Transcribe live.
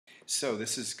So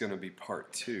this is going to be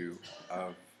part two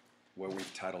of what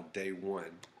we've titled Day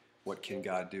One. What can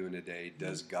God do in a day?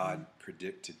 Does God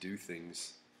predict to do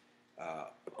things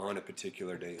on a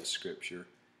particular day in Scripture?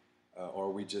 Or are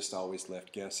we just always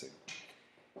left guessing?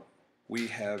 We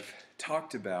have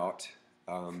talked about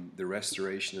the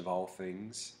restoration of all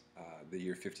things, the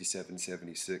year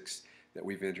 5776 that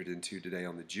we've entered into today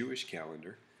on the Jewish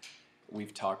calendar.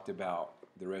 We've talked about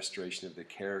the restoration of the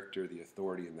character, the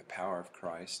authority, and the power of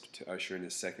Christ to usher in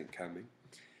His second coming.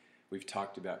 We've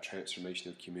talked about transformation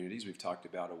of communities. We've talked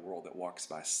about a world that walks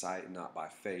by sight and not by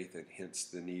faith, and hence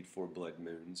the need for blood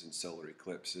moons and solar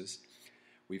eclipses.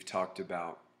 We've talked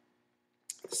about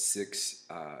six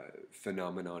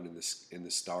phenomenon in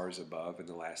the stars above in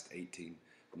the last 18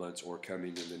 months or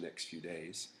coming in the next few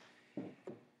days.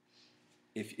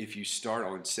 If you start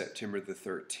on September the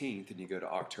 13th and you go to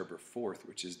October 4th,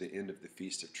 which is the end of the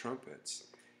Feast of Trumpets,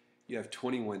 you have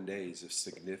 21 days of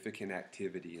significant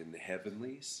activity in the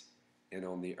heavenlies and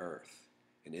on the earth.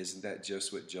 And isn't that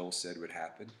just what Joel said would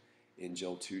happen in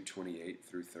Joel 2:28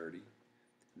 through 30?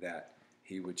 That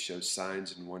He would show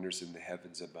signs and wonders in the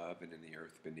heavens above and in the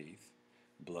earth beneath,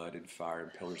 blood and fire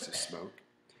and pillars of smoke.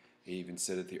 He even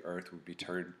said that the earth would be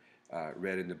turned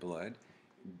red into blood.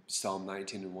 Psalm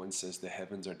 19:1 says the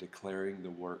heavens are declaring the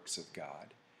works of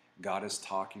God. God is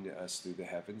talking to us through the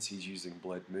heavens. He's using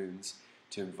blood moons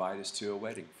to invite us to a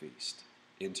wedding feast,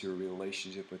 into a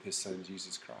relationship with His Son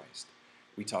Jesus Christ.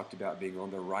 We talked about being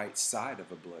on the right side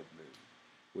of a blood moon,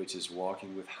 which is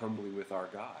walking humbly with our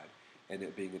God, and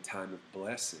it being a time of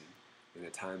blessing and a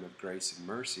time of grace and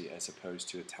mercy as opposed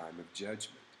to a time of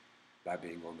judgment by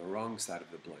being on the wrong side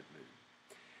of the blood moon.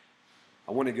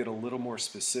 I want to get a little more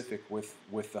specific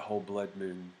with the whole blood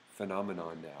moon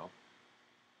phenomenon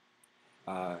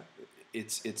now.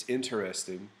 It's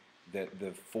interesting that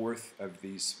the fourth of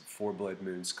these four blood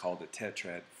moons, called a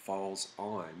tetrad, falls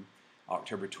on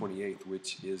October 28th,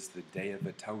 which is the Day of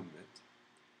Atonement,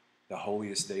 the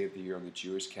holiest day of the year on the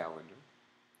Jewish calendar.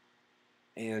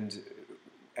 And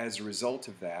as a result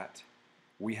of that,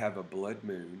 we have a blood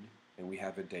moon and we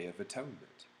have a Day of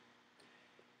Atonement.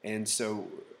 And so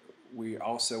we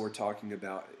also are talking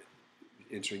about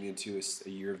entering into a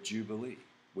year of Jubilee,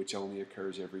 which only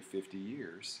occurs every 50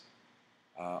 years.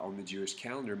 On the Jewish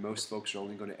calendar, most folks are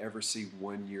only going to ever see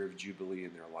 1 year of Jubilee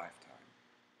in their lifetime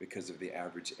because of the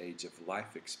average age of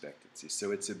life expectancy.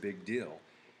 So it's a big deal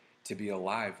to be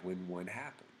alive when one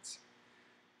happens.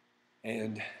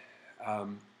 And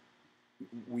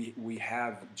we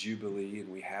have Jubilee and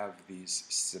we have these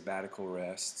sabbatical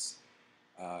rests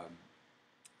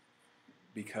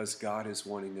because God is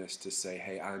wanting us to say,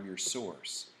 hey, I'm your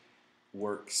source.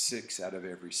 Work 6 out of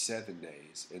every 7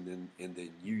 days, and then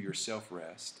you yourself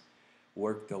rest.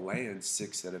 Work the land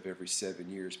 6 out of every 7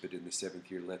 years, but in the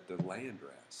 7th year let the land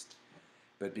rest.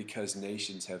 But because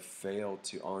nations have failed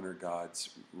to honor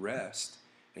God's rest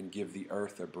and give the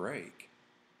earth a break,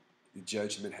 the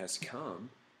judgment has come,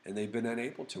 and they've been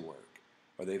unable to work,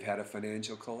 or they've had a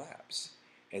financial collapse.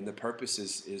 And the purpose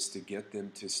is to get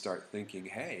them to start thinking,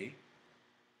 hey,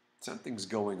 something's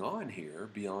going on here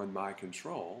beyond my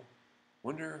control.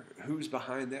 Wonder who's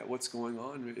behind that, what's going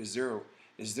on? Is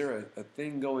there a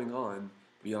thing going on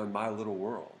beyond my little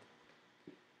world?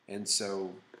 And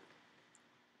so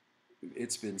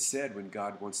it's been said, when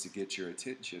God wants to get your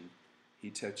attention, He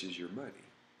touches your money.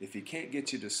 If He can't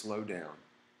get you to slow down,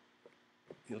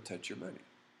 He'll touch your money.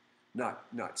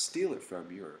 Not steal it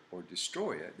from you or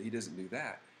destroy it. He doesn't do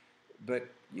that. But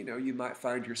you might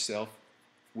find yourself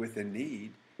with a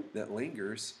need that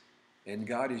lingers, and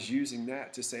God is using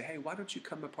that to say, hey, why don't you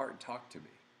come apart and talk to me?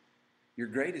 Your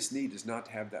greatest need is not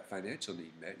to have that financial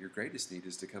need met. Your greatest need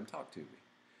is to come talk to me.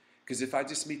 Because if I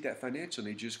just meet that financial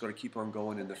need, you're just going to keep on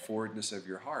going in the forwardness of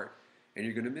your heart, and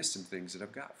you're going to miss some things that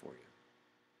I've got for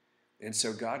you. And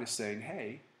so God is saying,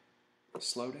 hey,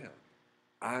 slow down.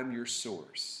 I'm your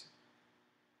source.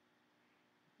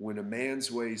 When a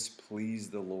man's ways please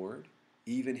the Lord,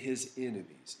 even his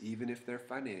enemies, even if they're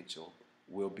financial,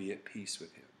 will be at peace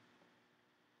with him.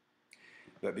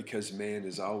 But because man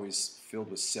is always filled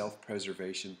with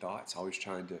self-preservation thoughts, always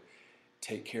trying to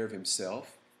take care of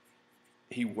himself,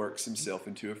 he works himself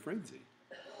into a frenzy.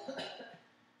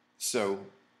 So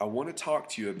I want to talk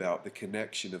to you about the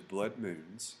connection of blood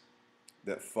moons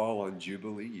that fall on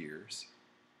Jubilee years,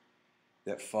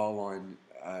 that fall on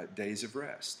days of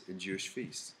rest in Jewish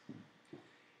feasts.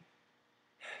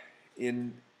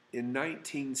 In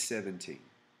 1917,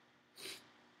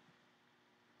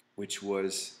 which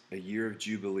was a year of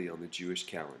Jubilee on the Jewish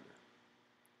calendar,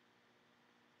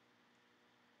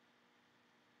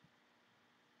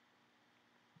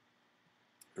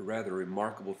 a rather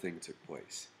remarkable thing took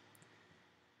place.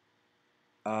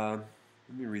 Let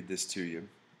me read this to you.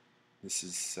 This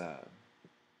is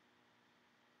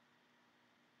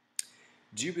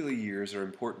Jubilee years are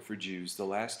important for Jews. The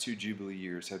last two Jubilee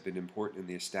years have been important in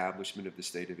the establishment of the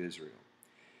State of Israel.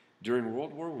 During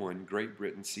World War I, Great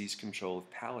Britain seized control of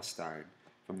Palestine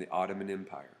from the Ottoman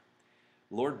Empire.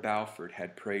 Lord Balfour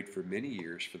had prayed for many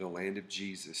years for the land of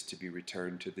Jesus to be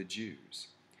returned to the Jews.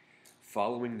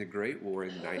 Following the Great War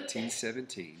in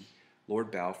 1917, Lord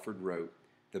Balfour wrote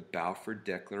the Balfour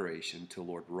Declaration to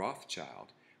Lord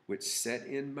Rothschild, which set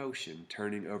in motion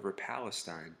turning over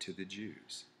Palestine to the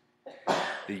Jews.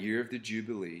 The year of the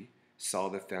Jubilee saw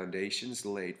the foundations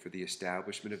laid for the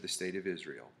establishment of the State of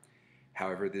Israel.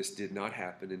 However, this did not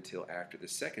happen until after the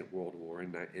Second World War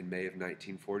in May of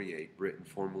 1948. Britain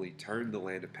formally turned the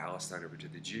land of Palestine over to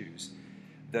the Jews,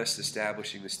 thus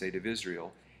establishing the State of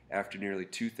Israel. After nearly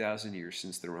 2,000 years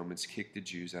since the Romans kicked the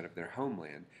Jews out of their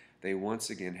homeland, they once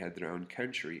again had their own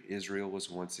country. Israel was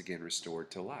once again restored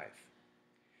to life.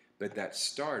 But that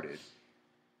started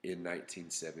in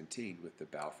 1917 with the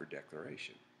Balfour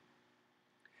Declaration.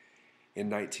 In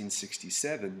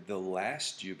 1967, the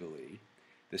last Jubilee,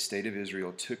 the State of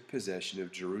Israel took possession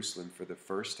of Jerusalem for the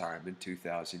first time in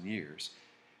 2,000 years.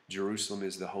 Jerusalem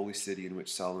is the holy city in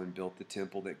which Solomon built the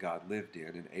temple that God lived in,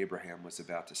 and Abraham was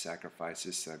about to sacrifice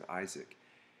his son Isaac.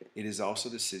 It is also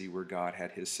the city where God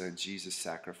had his son Jesus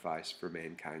sacrificed for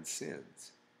mankind's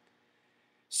sins.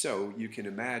 So you can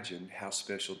imagine how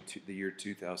special the year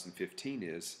 2015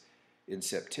 is in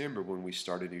September when we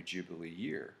start a new Jubilee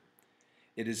year.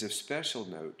 It is of special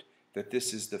note that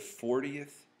this is the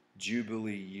 40th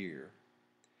Jubilee year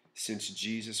since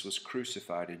Jesus was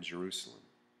crucified in Jerusalem.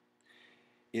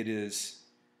 It is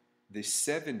the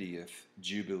 70th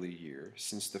Jubilee year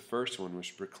since the first one was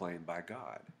proclaimed by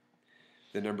God.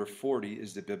 The number 40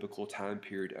 is the biblical time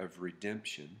period of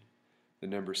redemption. The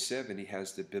number 70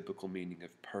 has the biblical meaning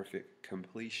of perfect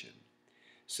completion.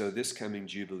 So this coming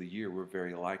Jubilee year will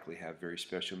very likely have very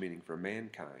special meaning for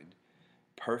mankind.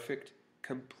 Perfect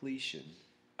completion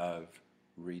of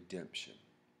redemption.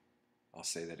 I'll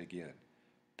say that again.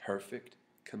 Perfect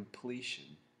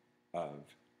completion of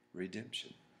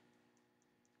redemption.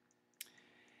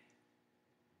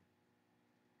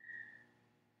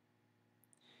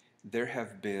 There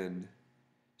have been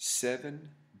 7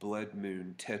 blood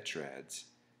moon tetrads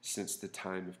since the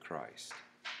time of Christ.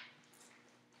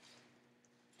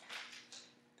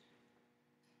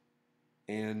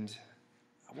 And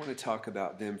I want to talk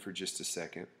about them for just a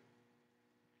second.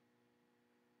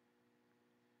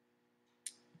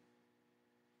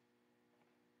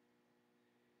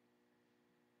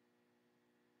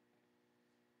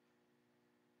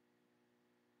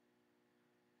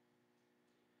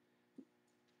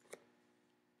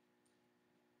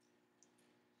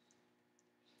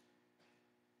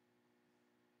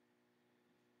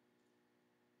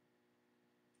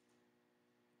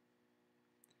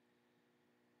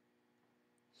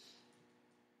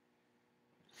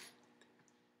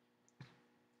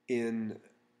 In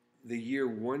the year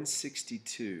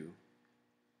 162,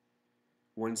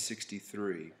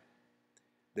 163,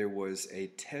 there was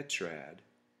a tetrad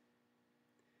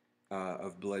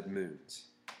of blood moons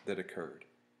that occurred.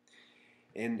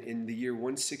 And in the year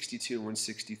 162 and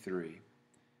 163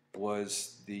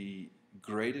 was the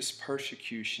greatest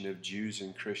persecution of Jews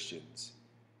and Christians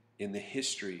in the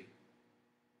history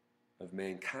of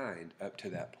mankind up to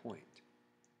that point.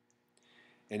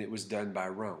 And it was done by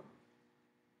Rome.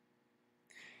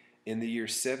 In the year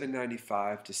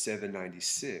 795 to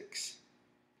 796,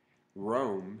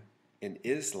 Rome and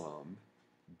Islam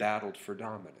battled for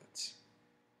dominance.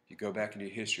 If you go back into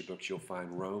your history books, you'll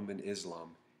find Rome and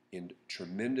Islam in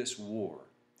tremendous war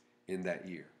in that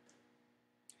year.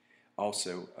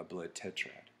 Also a blood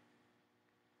tetrad.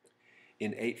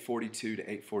 In 842 to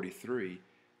 843,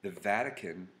 the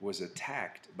Vatican was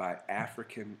attacked by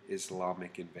African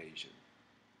Islamic invasion.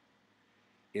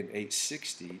 In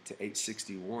 860 to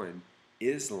 861,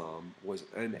 Islam was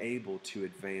unable to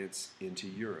advance into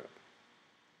Europe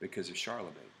because of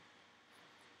Charlemagne.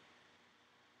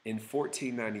 In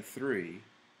 1493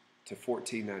 to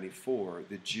 1494,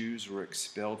 the Jews were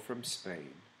expelled from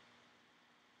Spain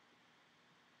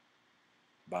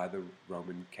by the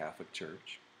Roman Catholic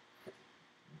Church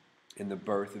in the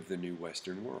birth of the new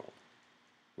Western world,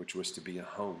 which was to be a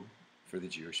home for the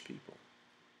Jewish people.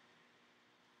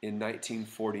 In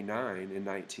 1949 and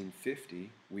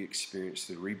 1950, we experienced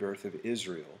the rebirth of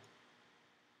Israel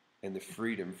and the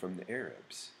freedom from the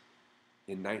Arabs.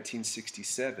 In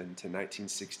 1967 to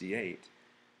 1968,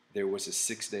 there was a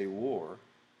 6-day war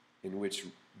in which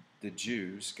the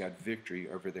Jews got victory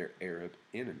over their Arab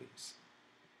enemies.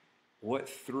 What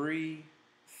 3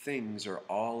 things are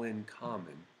all in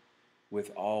common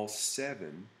with all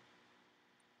 7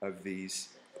 of these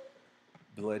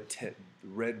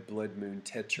red blood moon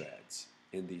tetrads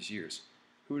in these years?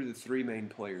 Who are the 3 main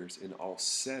players in all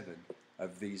 7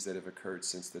 of these that have occurred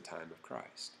since the time of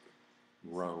Christ?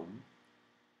 Rome,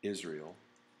 Israel,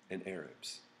 and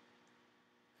Arabs.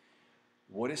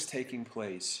 What is taking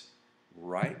place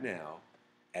right now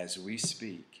as we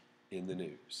speak in the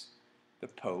news? The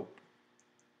Pope,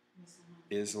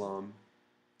 Islam,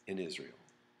 and Israel.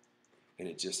 And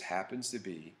it just happens to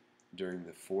be during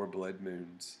the 4 blood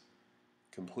moons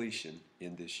completion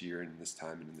in this year and this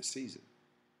time and in the season.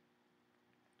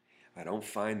 I don't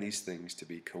find these things to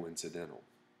be coincidental.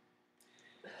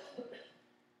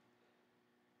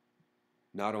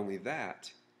 Not only that,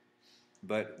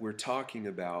 but we're talking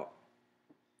about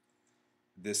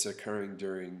this occurring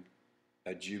during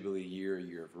a Jubilee year, a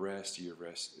year of rest, a year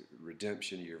of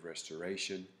redemption, a year of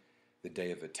restoration, the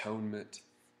Day of Atonement.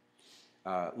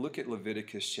 Look at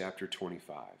Leviticus chapter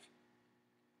 25.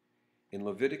 In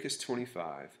Leviticus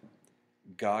 25,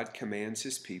 God commands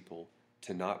his people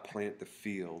to not plant the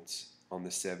fields on the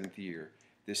 7th year.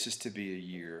 This is to be a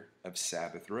year of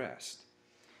Sabbath rest,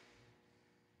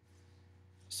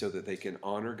 so that they can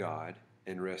honor God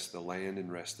and rest the land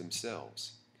and rest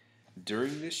themselves.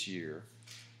 During this year,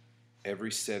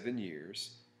 every 7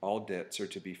 years, all debts are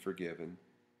to be forgiven.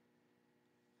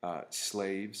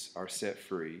 Slaves are set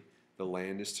free. The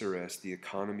land is to rest. The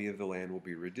economy of the land will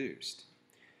be reduced.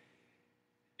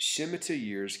 Shemitah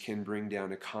years can bring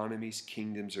down economies,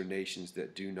 kingdoms, or nations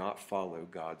that do not follow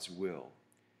God's will.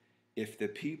 If the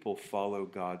people follow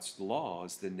God's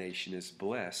laws, the nation is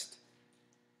blessed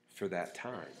for that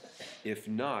time. If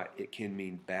not, it can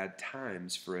mean bad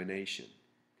times for a nation.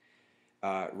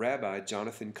 Rabbi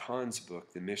Jonathan Cahn's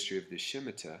book, The Mystery of the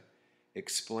Shemitah,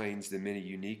 explains the many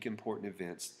unique important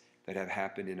events that have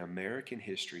happened in American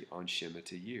history on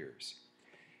Shemitah years.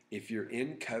 If you're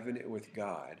in covenant with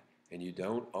God and you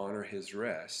don't honor his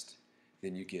rest,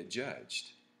 then you get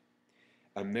judged.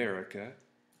 America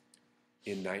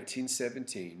in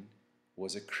 1917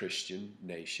 was a Christian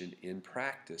nation in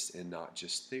practice and not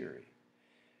just theory.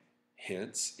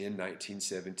 Hence, in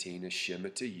 1917, a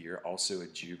Shemitah year, also a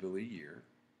Jubilee year,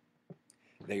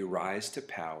 they rise to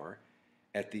power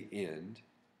at the end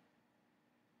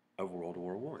of World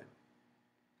War I.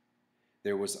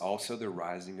 There was also the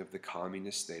rising of the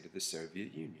communist state of the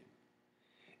Soviet Union.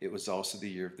 It was also the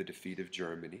year of the defeat of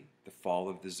Germany, the fall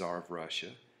of the Tsar of Russia,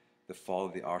 the fall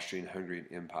of the Austrian-Hungarian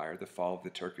Empire, the fall of the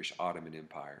Turkish Ottoman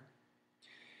Empire.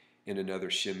 In another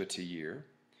Shemitah year,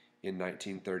 in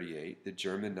 1938, the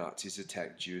German Nazis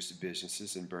attacked Jewish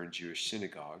businesses and burned Jewish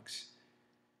synagogues.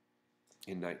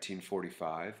 In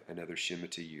 1945, another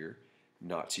Shemitah year,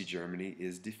 Nazi Germany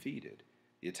is defeated.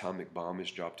 The atomic bomb is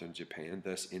dropped on Japan,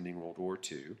 thus ending World War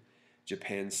II.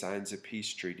 Japan signs a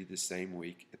peace treaty the same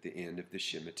week at the end of the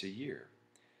Shemitah year.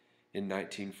 In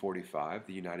 1945,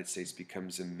 the United States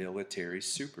becomes a military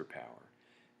superpower.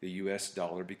 The U.S.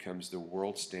 dollar becomes the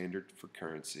world standard for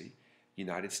currency. The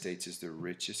United States is the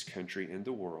richest country in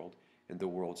the world and the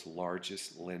world's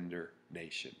largest lender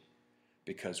nation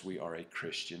because we are a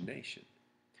Christian nation.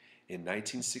 In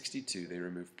 1962, they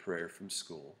removed prayer from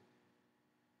school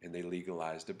and they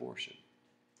legalized abortion.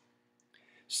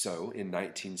 So, in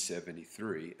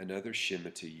 1973, another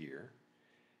Shemitah year,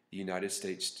 the United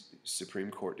States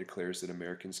Supreme Court declares that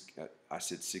Americans, I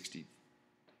said 62,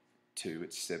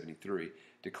 it's 73,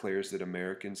 declares that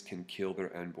Americans can kill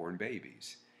their unborn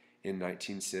babies. In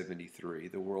 1973,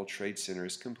 the World Trade Center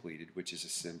is completed, which is a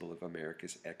symbol of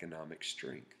America's economic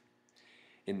strength.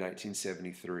 In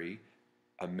 1973,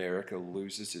 America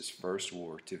loses its first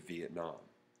war to Vietnam.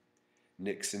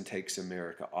 Nixon takes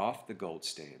America off the gold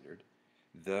standard,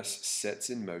 thus sets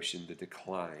in motion the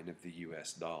decline of the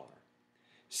U.S. dollar.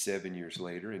 7 years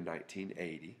later, in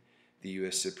 1980, the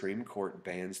U.S. Supreme Court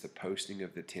bans the posting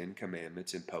of the Ten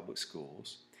Commandments in public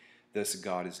schools. Thus,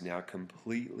 God is now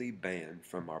completely banned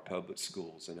from our public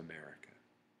schools in America.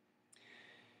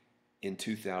 In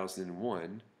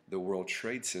 2001, the World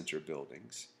Trade Center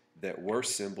buildings that were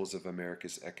symbols of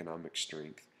America's economic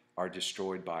strength are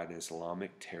destroyed by an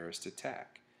Islamic terrorist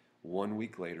attack. 1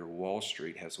 week later, Wall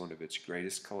Street has one of its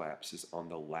greatest collapses on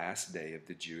the last day of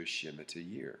the Jewish Shemitah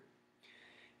year.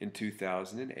 In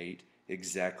 2008,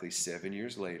 exactly 7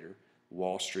 years later,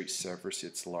 Wall Street suffers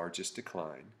its largest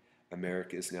decline.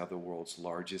 America is now the world's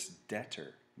largest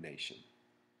debtor nation.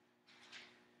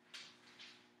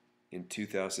 In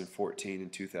 2014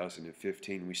 and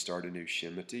 2015, we start a new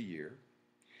Shemitah year,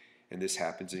 and this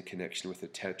happens in connection with the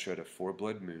tetrad of 4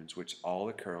 blood moons, which all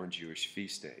occur on Jewish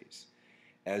feast days.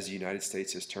 As the United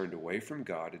States has turned away from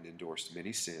God and endorsed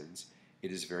many sins,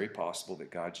 it is very possible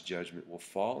that God's judgment will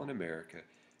fall on America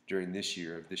during this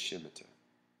year of the Shemitah.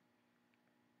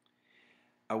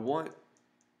 I want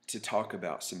to talk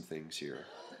about some things here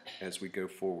as we go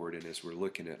forward and as we're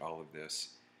looking at all of this,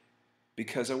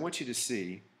 because I want you to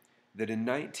see that in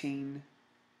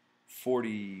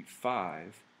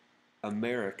 1945,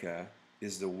 America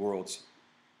is the world's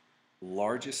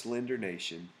largest lender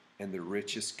nation and the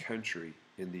richest country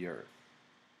in the earth.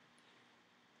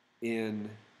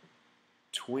 In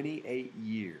 28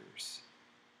 years,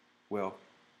 well,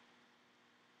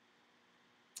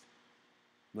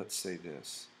 let's say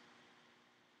this.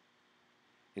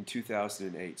 In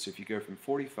 2008, so if you go from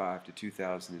 45 to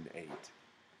 2008,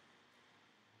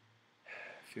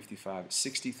 55,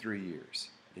 63 years.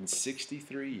 In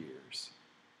 63 years,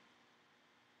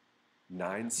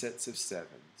 9 sets of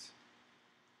sevens,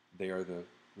 they are the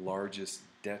largest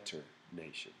debtor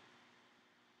nation.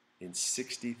 In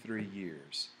 63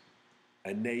 years,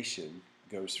 a nation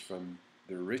goes from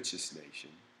the richest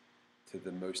nation to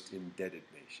the most indebted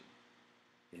nation.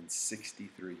 In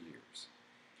 63 years.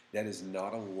 That is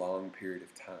not a long period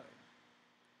of time.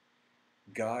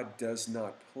 God does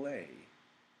not play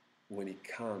when he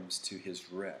comes to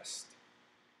his rest.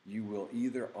 You will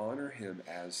either honor him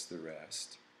as the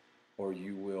rest, or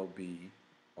you will be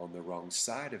on the wrong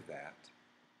side of that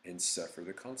and suffer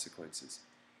the consequences.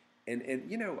 And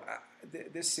you know,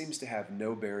 this seems to have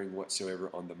no bearing whatsoever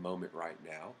on the moment right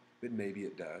now, but maybe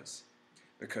it does,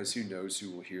 because who knows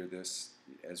who will hear this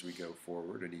as we go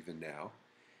forward and even now.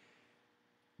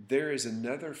 There is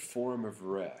another form of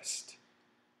rest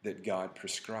that God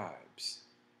prescribes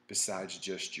besides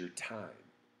just your time,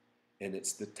 and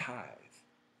it's the tithe.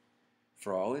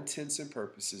 For all intents and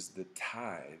purposes, the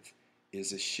tithe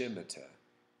is a shemitah,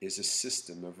 is a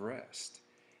system of rest.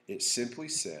 It simply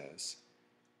says,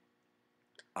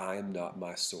 I am not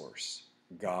my source.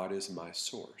 God is my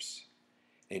source.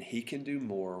 And he can do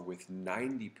more with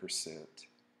 90%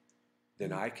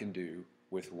 than I can do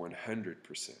with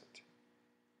 100%.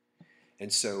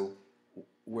 And so,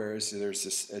 whereas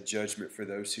there's a judgment for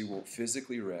those who won't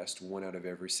physically rest 1 out of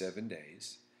every 7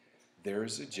 days, there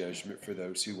is a judgment for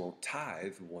those who won't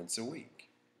tithe once a week,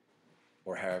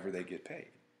 or however they get paid.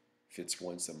 If it's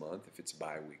once a month, if it's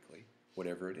bi-weekly,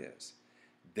 whatever it is.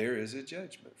 There is a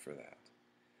judgment for that.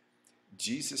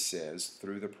 Jesus says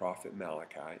through the prophet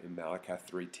Malachi, in Malachi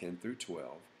 3:10 through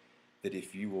 12, that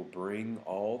if you will bring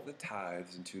all the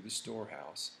tithes into the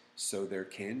storehouse, so there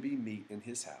can be meat in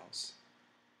his house,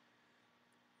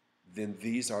 then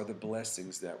these are the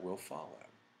blessings that will follow.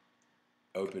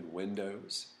 Open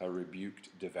windows, a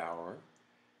rebuked devourer,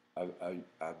 a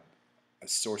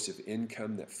source of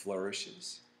income that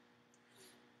flourishes,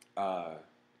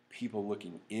 people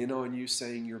looking in on you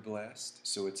saying you're blessed,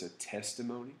 so it's a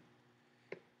testimony.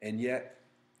 And yet,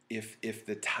 if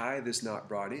the tithe is not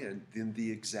brought in, then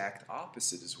the exact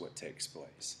opposite is what takes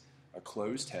place. A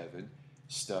closed heaven,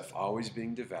 stuff always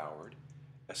being devoured,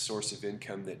 a source of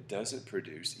income that doesn't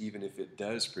produce, even if it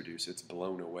does produce, it's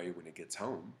blown away when it gets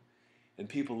home, and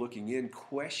people looking in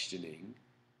questioning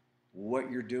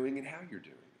what you're doing and how you're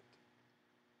doing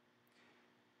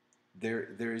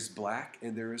it. There is black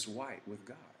and there is white with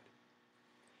God.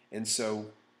 And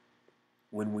so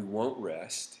when we won't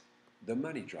rest, the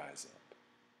money dries up.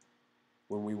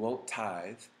 When we won't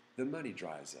tithe, the money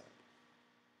dries up.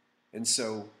 And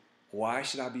so why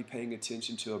should I be paying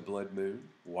attention to a blood moon?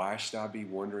 Why should I be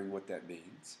wondering what that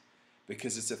means?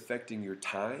 Because it's affecting your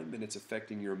time and it's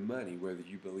affecting your money, whether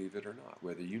you believe it or not,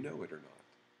 whether you know it or not.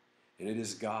 And it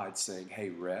is God saying, hey,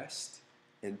 rest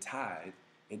and tithe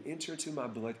and enter into my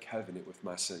blood covenant with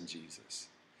my son Jesus.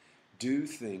 Do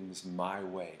things my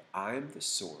way. I'm the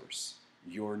source.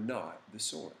 You're not the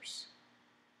source.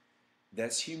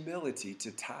 That's humility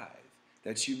to tithe.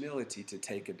 That's humility to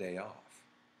take a day off.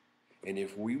 And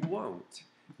if we won't,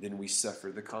 then we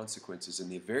suffer the consequences. And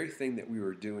the very thing that we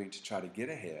were doing to try to get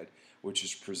ahead, which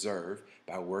is preserve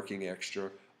by working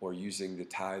extra or using the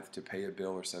tithe to pay a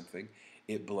bill or something,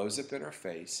 it blows up in our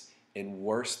face, and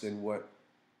worse than what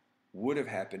would have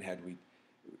happened had we,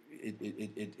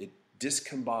 it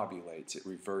discombobulates, it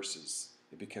reverses.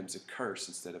 It becomes a curse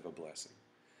instead of a blessing.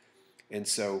 And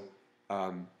so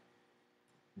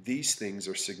these things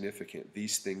are significant.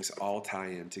 These things all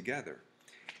tie in together.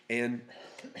 And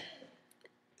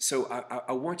so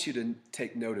I want you to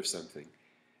take note of something,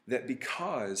 that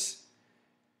because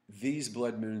these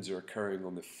blood moons are occurring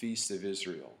on the Feast of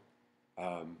Israel,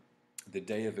 the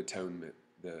Day of Atonement,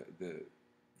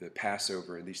 the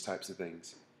Passover, and these types of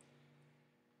things,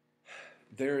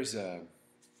 there's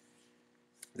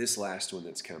this last one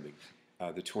that's coming,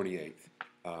 the 28th.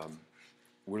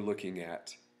 we're looking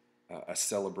at a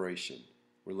celebration.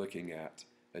 We're looking at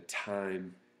a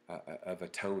time of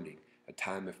atoning, a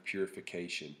time of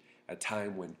purification, a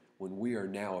time when we are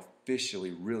now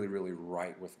officially really, really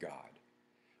right with God.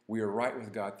 We are right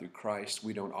with God through Christ.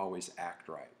 We don't always act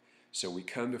right. So we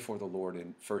come before the Lord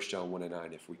in 1 John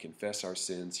 1:9. If we confess our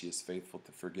sins, He is faithful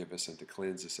to forgive us and to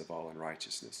cleanse us of all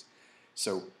unrighteousness.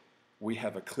 So we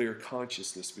have a clear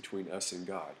consciousness between us and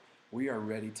God. We are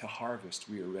ready to harvest.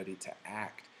 We are ready to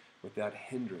act without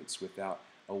hindrance, without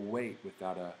a weight,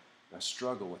 without a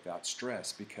struggle, without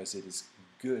stress, because it is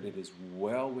good. It is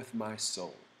well with my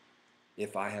soul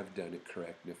if I have done it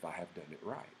correct and if I have done it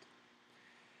right.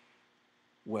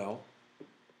 Well,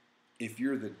 if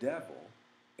you're the devil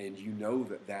and you know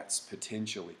that that's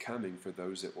potentially coming for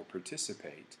those that will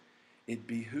participate, it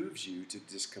behooves you to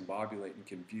discombobulate and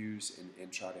confuse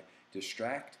and try to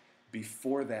distract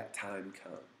before that time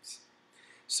comes.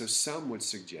 So some would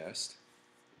suggest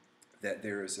that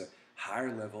there is a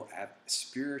higher level of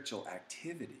spiritual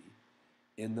activity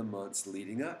in the months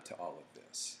leading up to all of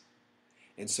this.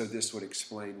 And so this would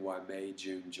explain why May,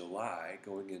 June, July,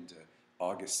 going into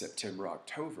August, September,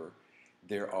 October,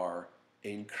 there are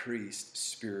increased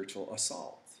spiritual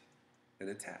assaults and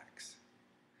attacks.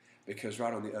 Because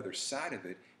right on the other side of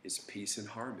it is peace and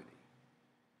harmony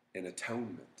and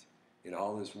atonement, and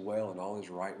all is well and all is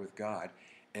right with God.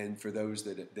 And for those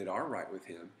that are right with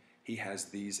Him, He has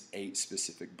these 8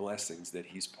 specific blessings that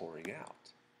He's pouring out.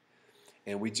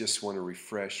 And we just want to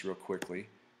refresh real quickly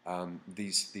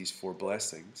these 4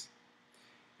 blessings.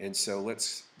 And so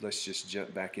let's just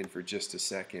jump back in for just a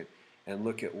second and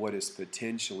look at what is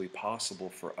potentially possible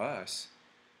for us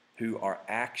who are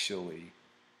actually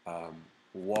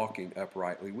walking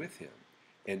uprightly with Him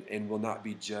and will not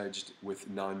be judged with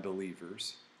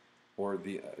non-believers or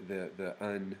the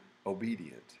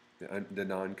unobedient, the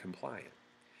non-compliant.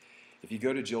 If you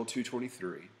go to Joel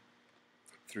 2:23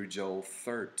 through Joel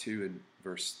 2 and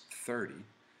verse 30,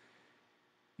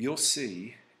 you'll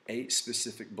see 8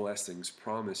 specific blessings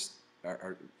promised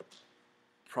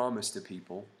to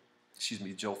people.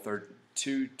 Joel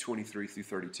 2:23 through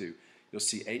 32. You'll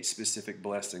see 8 specific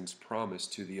blessings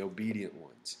promised to the obedient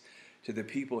ones, to the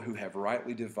people who have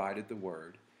rightly divided the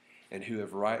word and who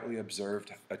have rightly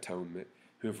observed atonement,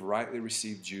 who have rightly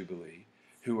received jubilee,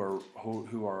 who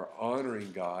are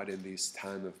honoring God in these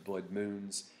time of blood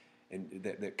moons and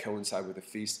that coincide with a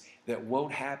feast that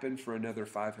won't happen for another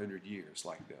 500 years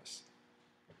like this,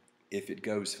 if it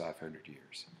goes 500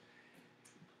 years.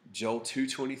 Joel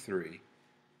 2:23,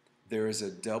 there is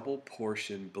a double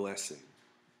portion blessing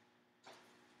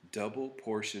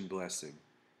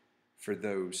for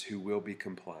those who will be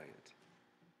compliant.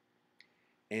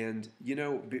 And,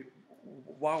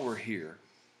 while we're here,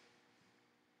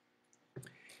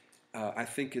 I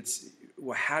think it's,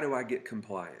 well, how do I get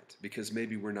compliant? Because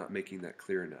maybe we're not making that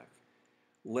clear enough.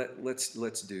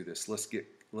 Let's do this. Let's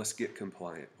get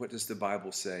compliant. What does the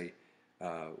Bible say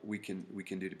we can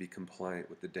do to be compliant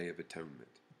with the Day of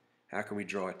Atonement? How can we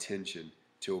draw attention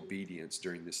to obedience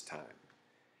during this time?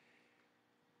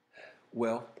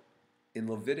 Well, in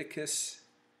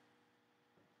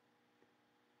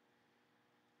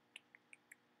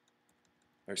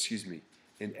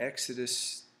in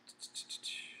Exodus,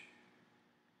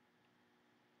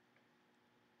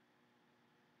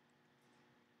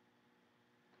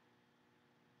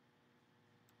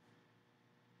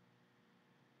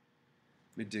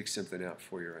 let me dig something out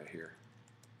for you right here.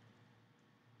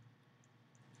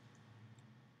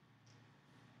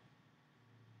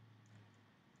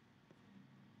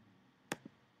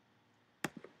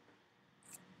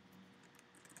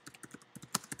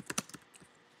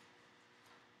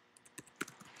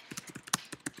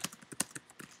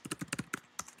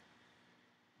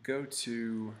 Go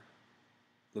to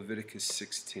Leviticus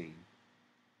 16.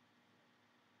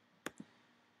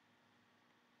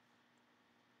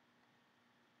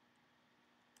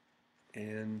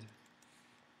 And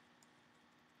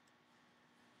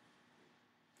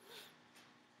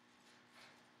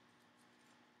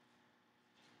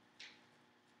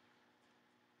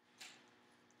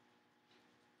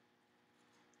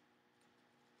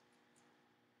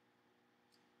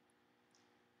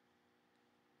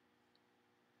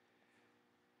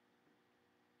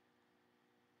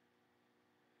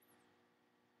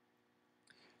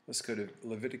let's go to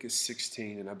Leviticus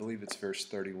 16, and I believe it's verse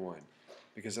 31,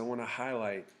 because I want to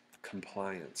highlight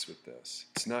compliance with this.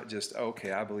 It's not just,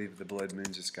 okay, I believe the blood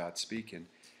moons is God speaking.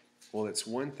 Well, it's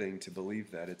one thing to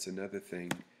believe that. It's another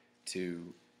thing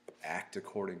to act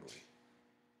accordingly.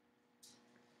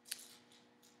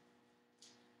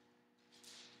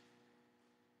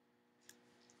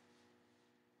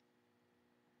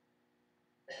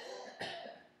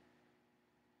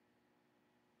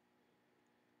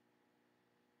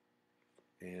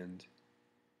 And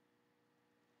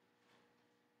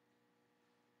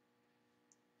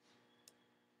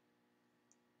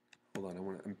hold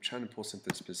on, I'm trying to pull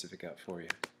something specific out for you.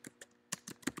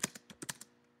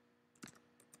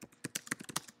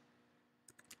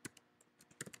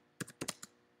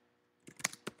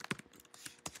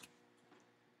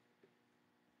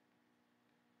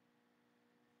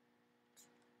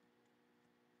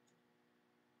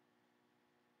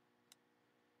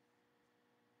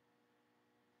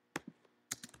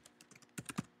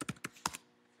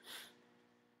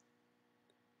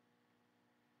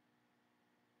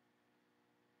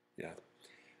 Yeah.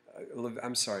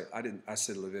 I'm sorry, I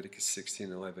said Leviticus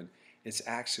 16:11. It's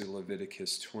actually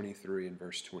Leviticus 23 and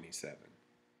verse 27.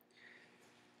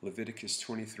 Leviticus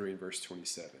 23 and verse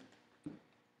 27.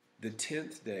 The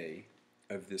 10th day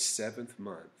of the 7th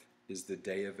month is the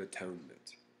Day of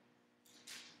Atonement.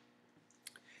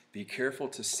 Be careful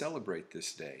to celebrate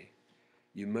this day.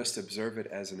 You must observe it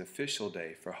as an official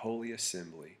day for holy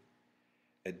assembly,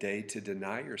 a day to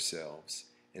deny yourselves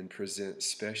and present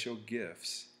special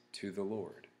gifts to the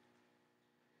Lord.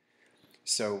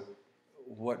 So,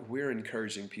 what we're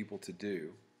encouraging people to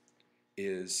do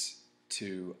is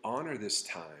to honor this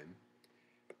time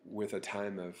with a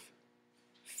time of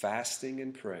fasting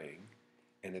and praying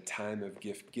and a time of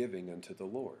gift giving unto the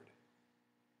Lord.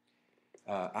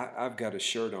 I've got a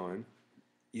shirt on.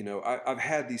 You know, I've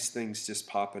had these things just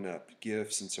popping up,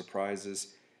 gifts and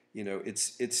surprises. You know,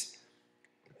 it's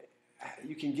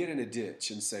you can get in a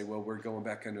ditch and say, well, we're going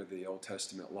back under the Old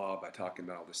Testament law by talking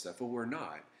about all this stuff. Well, we're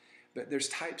not. But there's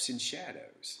types and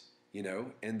shadows, you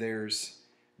know, and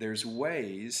there's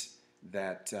ways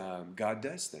that God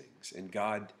does things. And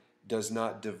God does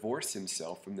not divorce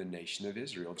himself from the nation of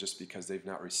Israel just because they've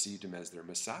not received him as their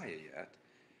Messiah yet.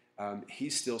 He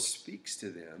still speaks to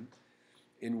them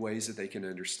in ways that they can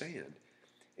understand.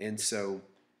 And so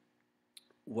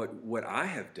what I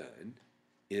have done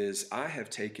is I have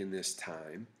taken this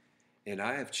time and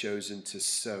I have chosen to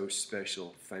sow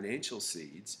special financial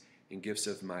seeds and gifts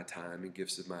of my time and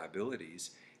gifts of my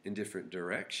abilities in different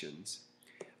directions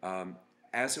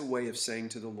as a way of saying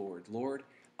to the Lord, Lord,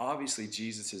 obviously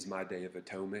Jesus is my day of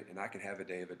atonement, and I can have a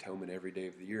day of atonement every day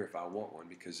of the year if I want one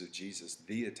because of Jesus,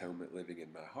 the atonement living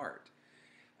in my heart.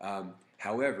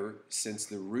 However, since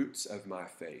the roots of my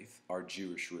faith are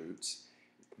Jewish roots,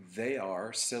 they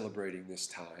are celebrating this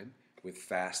time with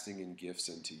fasting and gifts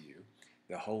unto you.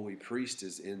 The holy priest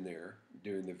is in there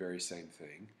doing the very same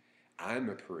thing. I'm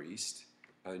a priest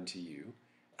unto you.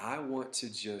 I want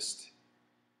to just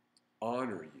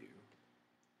honor you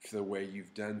for the way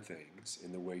you've done things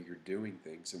and the way you're doing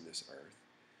things in this earth.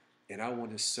 And I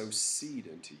want to sow seed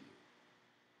unto you.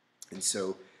 And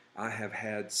so I have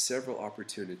had several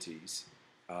opportunities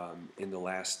in the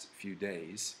last few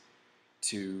days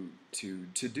to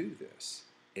do this.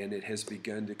 And it has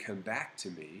begun to come back to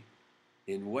me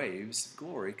in waves of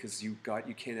glory because you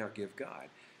can't outgive God.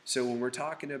 So when we're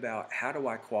talking about how do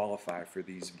I qualify for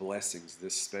these blessings,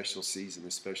 this special season,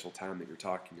 this special time that you're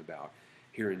talking about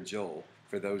here in Joel,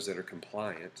 for those that are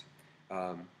compliant,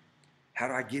 how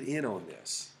do I get in on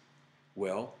this?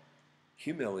 Well,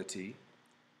 humility,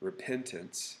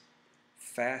 repentance,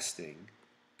 fasting,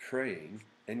 praying,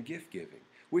 and gift giving,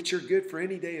 which are good for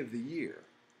any day of the year.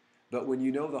 But when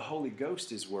you know the Holy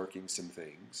Ghost is working some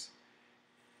things,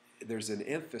 there's an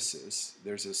emphasis,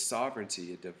 there's a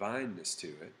sovereignty, a divineness to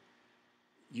it.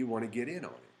 You want to get in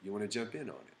on it. You want to jump in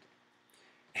on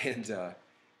it. And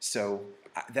so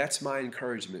that's my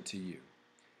encouragement to you,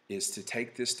 is to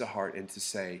take this to heart and to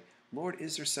say, Lord,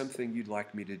 is there something you'd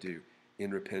like me to do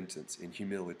in repentance, in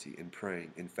humility, in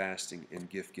praying, in fasting, in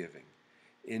gift giving,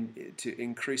 to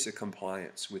increase a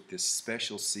compliance with this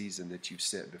special season that you've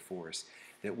set before us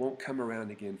that won't come around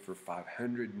again for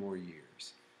 500 more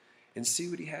years? And see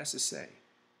what he has to say.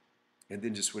 And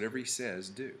then just whatever he says,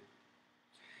 do.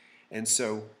 And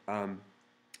so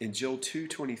in Joel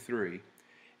 2:23,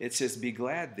 it says, Be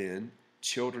glad then,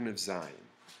 children of Zion,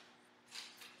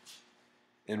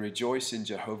 and rejoice in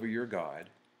Jehovah your God,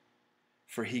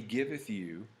 for he giveth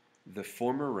you the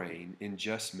former rain in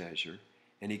just measure,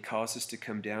 and he causes to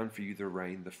come down for you the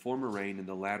rain, the former rain and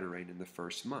the latter rain in the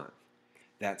first month.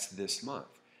 That's this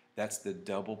month. That's the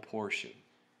double portion.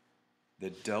 The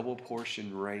double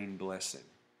portion rain blessing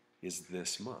is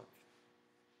this month.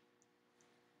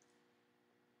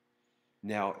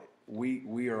 Now,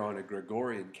 we are on a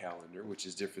Gregorian calendar, which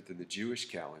is different than the Jewish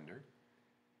calendar.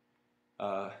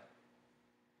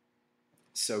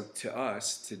 So to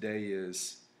us, today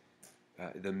is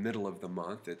the middle of the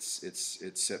month. It's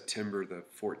September the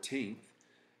 14th.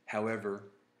 However,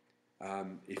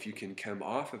 if you can come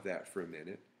off of that for a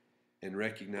minute, and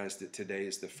recognize that today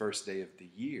is the first day of the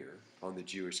year on the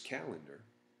Jewish calendar,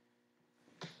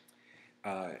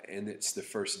 and it's the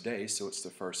first day, so it's the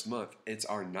first month. It's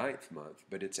our 9th month,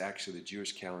 but it's actually the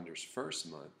Jewish calendar's first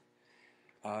month.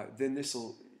 Then this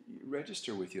will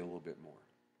register with you a little bit more.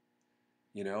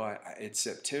 You know, it's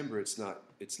September. It's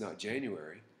not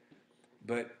January,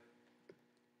 but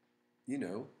you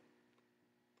know,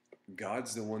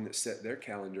 God's the one that set their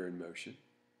calendar in motion.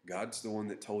 God's the one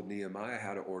that told Nehemiah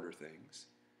how to order things.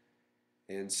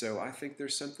 And so I think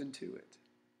there's something to it.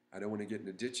 I don't want to get in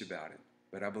a ditch about it,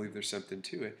 but I believe there's something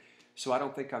to it. So I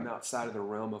don't think I'm outside of the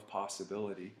realm of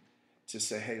possibility to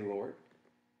say, hey, Lord,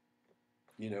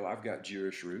 you know, I've got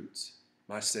Jewish roots.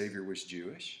 My Savior was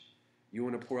Jewish. You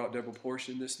want to pour out double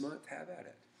portion this month? Have at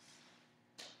it.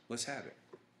 Let's have it.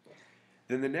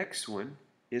 Then the next one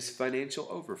is financial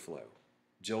overflow.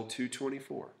 Joel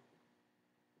 2:24.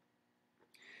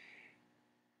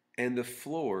 And the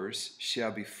floors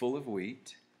shall be full of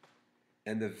wheat,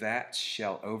 and the vats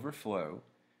shall overflow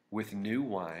with new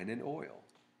wine and oil.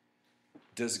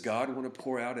 Does God want to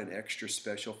pour out an extra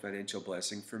special financial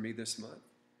blessing for me this month?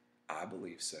 I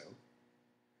believe so.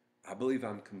 I believe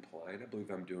I'm compliant. I believe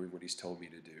I'm doing what He's told me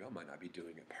to do. I might not be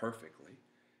doing it perfectly,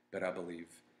 but I believe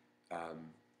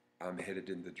I'm headed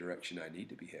in the direction I need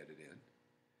to be headed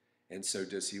in. And so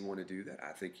does He want to do that?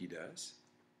 I think He does.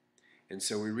 And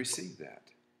so we receive that.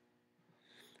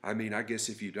 I mean, I guess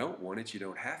if you don't want it, you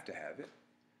don't have to have it.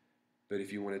 But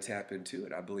if you want to tap into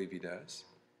it, I believe He does.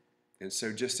 And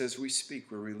so just as we speak,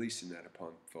 we're releasing that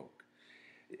upon folk.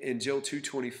 In Joel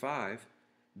 2:25,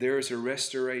 there is a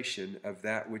restoration of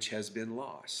that which has been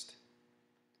lost.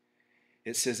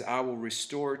 It says, I will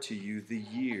restore to you the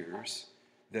years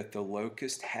that the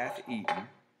locust hath eaten,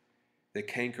 the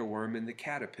cankerworm and the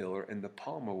caterpillar and the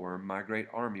palmer worm, my great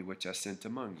army which I sent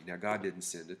among you. Now God didn't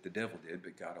send it, the devil did,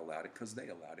 but God allowed it because they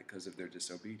allowed it because of their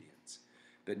disobedience.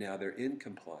 But now they're in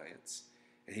compliance,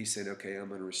 and He said, okay, I'm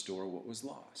going to restore what was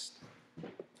lost.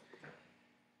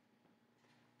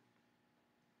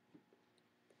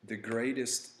 The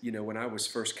greatest, you know, when I was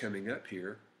first coming up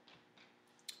here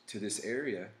to this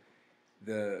area,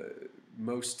 the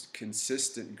most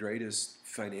consistent, greatest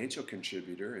financial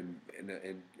contributor and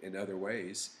in other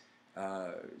ways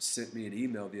sent me an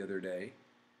email the other day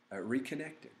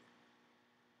reconnecting.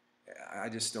 I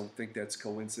just don't think that's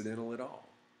coincidental at all.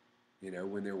 You know,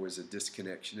 when there was a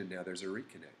disconnection and now there's a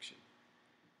reconnection.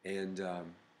 And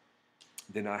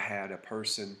then I had a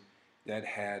person that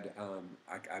had,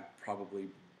 I probably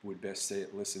would best say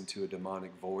it, listen to a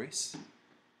demonic voice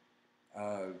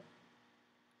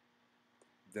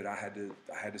that I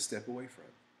had to step away from.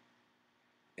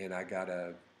 And I got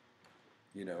a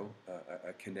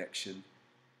connection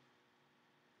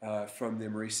from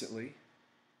them recently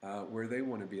where they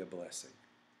want to be a blessing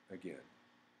again.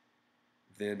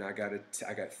 Then I got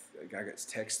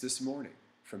text this morning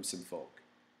from some folk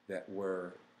that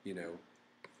were, you know,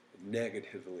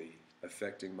 negatively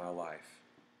affecting my life,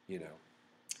 you know.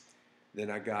 Then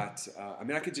I got,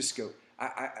 I could just go,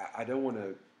 I don't want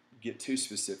to get too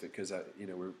specific because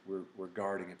we're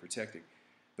guarding and protecting,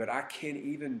 but I can't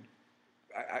even,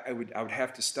 I would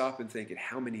have to stop and think at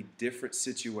how many different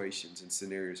situations and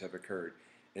scenarios have occurred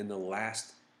in the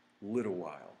last little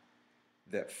while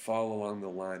that fall along the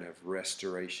line of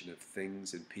restoration of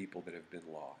things and people that have been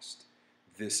lost.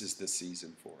 This is the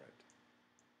season for it.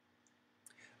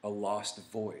 A lost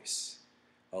voice,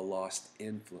 a lost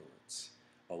influence,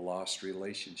 a lost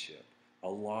relationship, a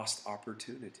lost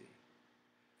opportunity,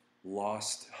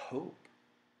 lost hope.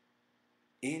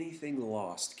 Anything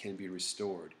lost can be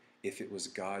restored if it was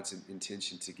God's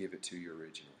intention to give it to you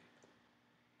originally.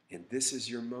 And this is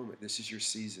your moment. This is your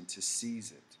season to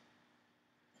seize it.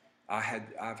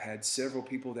 I've had several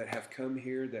people that have come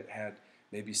here that had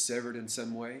maybe severed in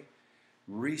some way,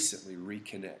 recently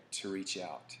reconnect to reach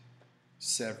out.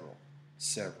 Several.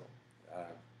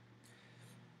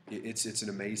 It's an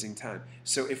amazing time.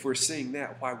 So if we're seeing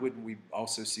that, why wouldn't we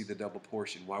also see the double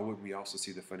portion? Why wouldn't we also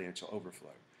see the financial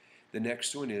overflow? The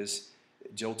next one is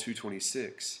Joel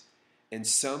 2:26. And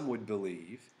some would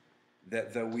believe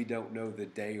that though we don't know the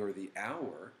day or the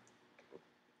hour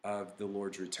of the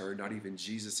Lord's return, not even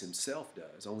Jesus Himself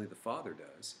does, only the Father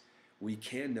does, we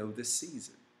can know the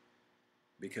season.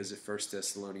 Because of 1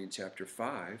 Thessalonians chapter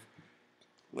 5,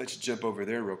 let's jump over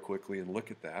there real quickly and look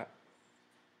at that.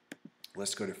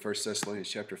 Let's go to 1 Thessalonians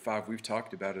chapter 5. We've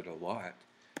talked about it a lot.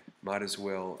 Might as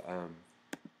well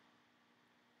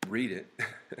read it,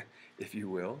 if you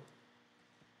will.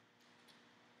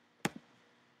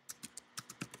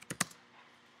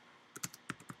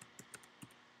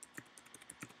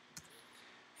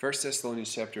 1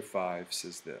 Thessalonians chapter 5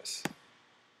 says this.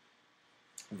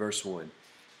 Verse 1.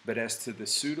 But as to the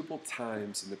suitable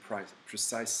times and the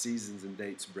precise seasons and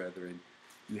dates, brethren,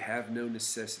 you have no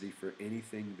necessity for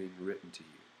anything being written to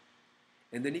you.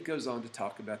 And then he goes on to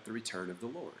talk about the return of the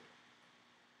Lord.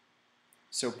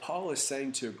 So Paul is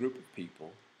saying to a group of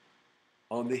people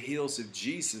on the heels of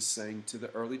Jesus saying to the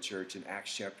early church in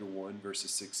Acts chapter 1,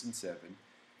 verses 6 and 7,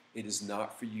 it is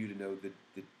not for you to know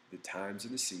the times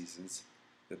and the seasons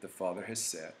that the Father has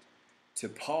set. To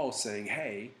Paul saying,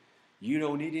 hey, you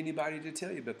don't need anybody to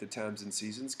tell you about the times and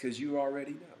seasons because you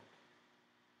already know.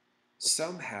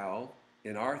 Somehow,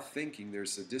 in our thinking,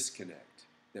 there's a disconnect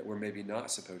that we're maybe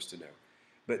not supposed to know.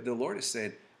 But the Lord is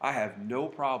saying, I have no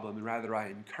problem, rather I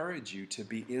encourage you to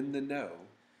be in the know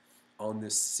on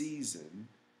the season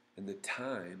and the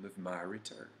time of my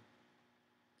return.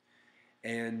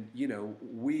 And, you know,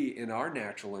 we, in our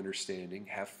natural understanding,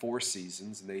 have 4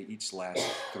 seasons and they each last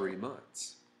 3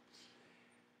 months.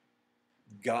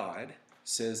 God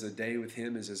says a day with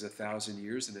him is as 1,000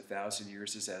 years and 1,000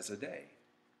 years is as a day.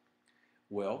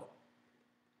 Well,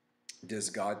 does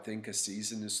God think a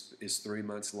season is 3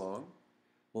 months long?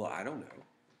 Well, I don't know.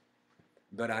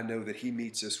 But I know that he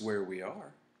meets us where we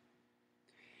are.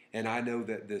 And I know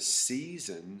that the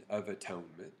season of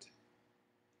atonement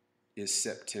is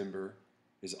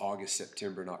August,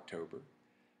 September, and October.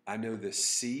 I know the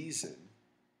season,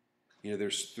 you know,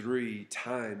 there's 3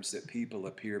 times that people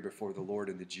appear before the Lord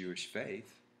in the Jewish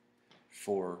faith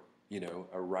for, you know,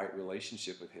 a right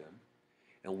relationship with him.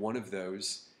 And one of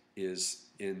those is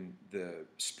in the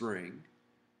spring,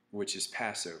 which is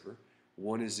Passover.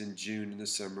 One is in June in the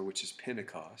summer, which is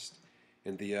Pentecost.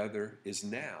 And the other is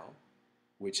now,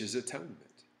 which is atonement.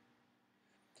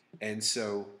 And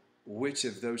so, which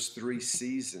of those 3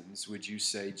 seasons would you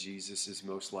say Jesus is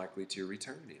most likely to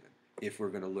return in, if we're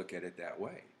going to look at it that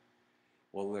way?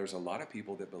 Well, there's a lot of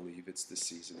people that believe it's the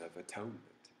season of atonement.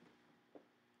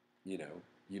 You know,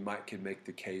 you could make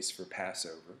the case for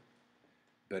Passover,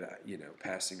 but, you know,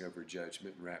 passing over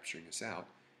judgment and rapturing us out.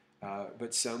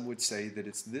 But some would say that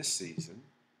it's this season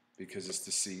because it's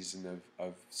the season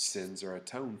of sins are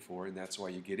atoned for, and that's why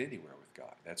you get anywhere with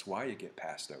God. That's why you get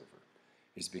passed over,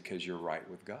 is because you're right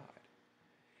with God.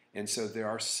 And so there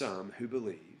are some who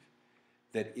believe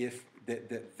that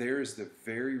that there is the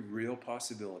very real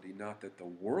possibility, not that the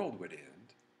world would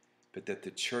end, but that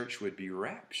the church would be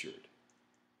raptured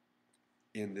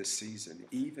in this season,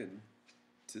 even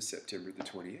to September the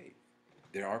 28th.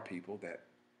 There are people that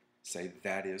say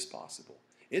that is possible.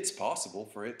 It's possible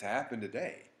for it to happen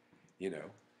today, you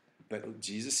know. But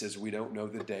Jesus says we don't know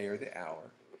the day or the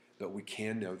hour, but we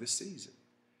can know the season.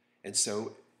 And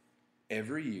so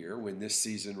every year when this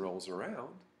season rolls around,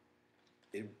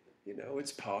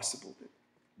 it's possible that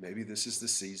maybe this is the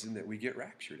season that we get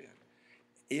raptured in.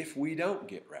 If we don't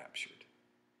get raptured,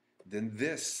 then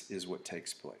this is what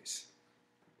takes place.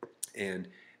 And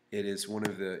it is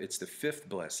it's the 5th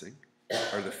blessing,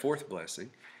 or the 4th blessing,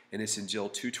 and it's in Joel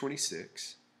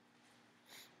 2:26.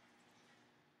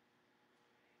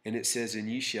 And it says, and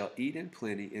ye shall eat in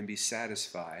plenty and be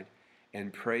satisfied,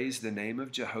 and praise the name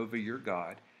of Jehovah your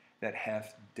God, that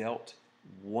hath dealt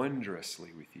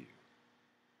wondrously with you.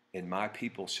 And my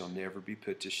people shall never be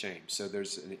put to shame. So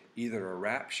there's either a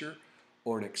rapture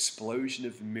or an explosion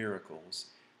of miracles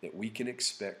that we can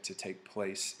expect to take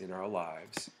place in our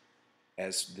lives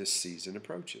as this season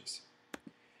approaches.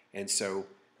 And so,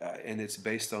 and it's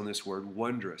based on this word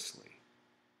wondrously.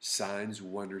 Signs,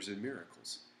 wonders, and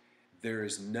miracles. There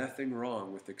is nothing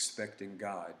wrong with expecting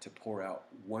God to pour out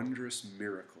wondrous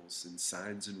miracles and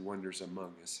signs and wonders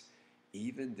among us,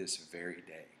 even this very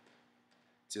day.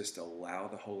 Just allow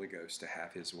the Holy Ghost to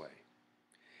have his way.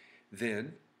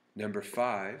 Then, number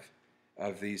 5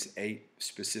 of these 8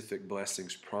 specific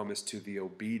blessings promised to the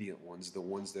obedient ones, the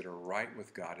ones that are right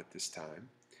with God at this time,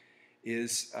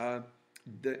 is an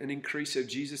increase of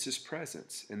Jesus'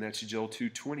 presence, and that's Joel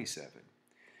 2:27.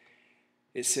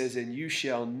 It says, and you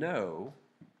shall know,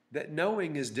 that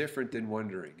knowing is different than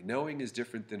wondering. Knowing is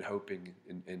different than hoping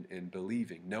and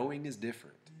believing. Knowing is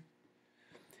different.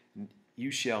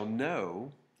 You shall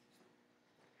know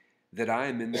that I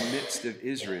am in the midst of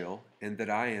Israel, and that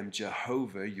I am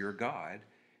Jehovah your God,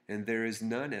 and there is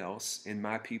none else, and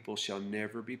my people shall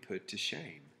never be put to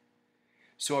shame.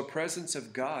 So a presence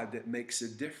of God that makes a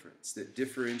difference, that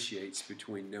differentiates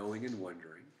between knowing and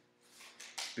wondering,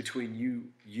 between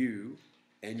you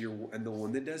and the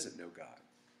one that doesn't know God.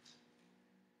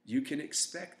 You can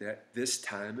expect that this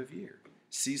time of year.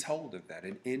 Seize hold of that,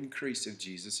 an increase of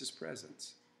Jesus'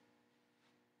 presence.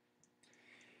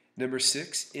 Number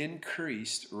 6,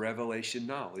 increased revelation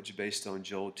knowledge based on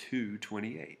Joel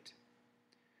 2:28.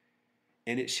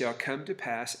 And it shall come to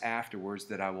pass afterwards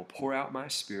that I will pour out my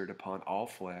Spirit upon all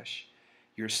flesh.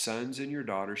 Your sons and your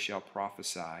daughters shall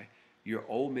prophesy. Your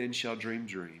old men shall dream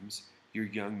dreams. Your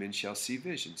young men shall see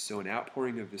visions. So an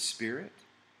outpouring of the Spirit,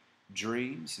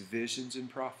 dreams, visions, and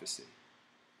prophecy.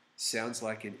 Sounds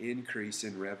like an increase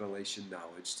in revelation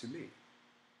knowledge to me.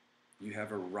 You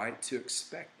have a right to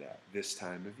expect that this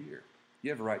time of year. You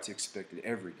have a right to expect it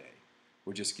every day.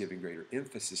 We're just giving greater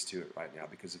emphasis to it right now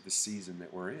because of the season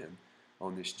that we're in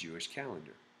on this Jewish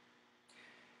calendar.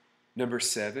 Number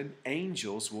 7,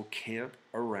 angels will camp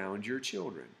around your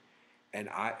children. And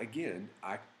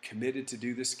I committed to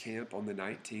do this camp on the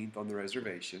 19th on the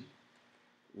reservation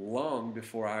long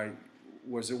before I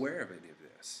was aware of any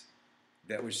of this.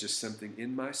 That was just something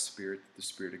in my spirit that the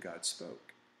Spirit of God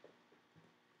spoke.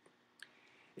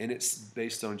 And it's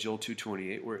based on Joel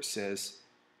 2:28, where it says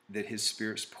that His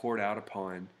Spirit's poured out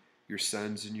upon your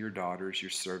sons and your daughters,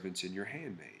 your servants and your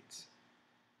handmaids.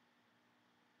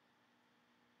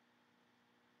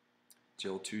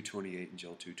 Joel 2:28 and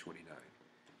Joel 2:29.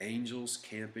 Angels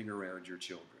camping around your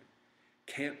children.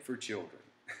 Camp for children.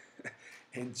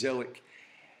 Angelic.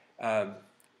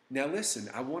 Now listen,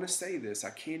 I want to say this. I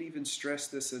can't even stress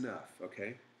this enough,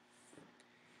 okay?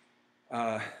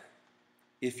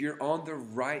 If you're on the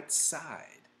right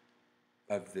side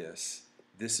of this,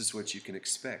 this is what you can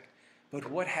expect. But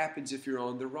what happens if you're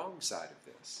on the wrong side of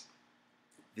this?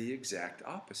 The exact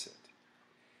opposite.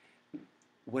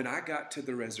 When I got to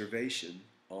the reservation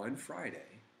on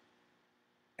Friday,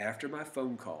 after my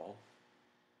phone call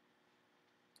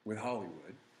with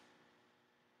Hollywood,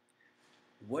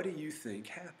 what do you think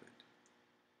happened?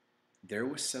 There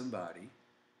was somebody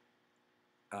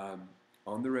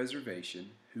on the reservation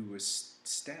who was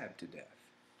stabbed to death.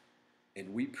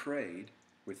 And we prayed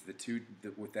with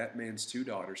that man's 2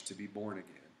 daughters to be born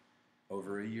again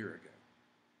over a year ago.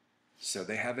 So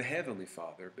they have a heavenly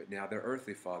father, but now their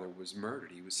earthly father was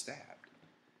murdered. He was stabbed.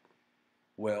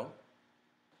 Well,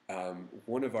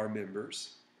 one of our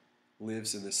members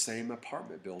lives in the same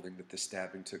apartment building that the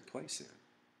stabbing took place in.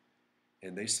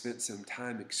 And they spent some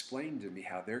time explaining to me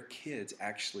how their kids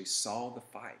actually saw the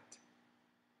fight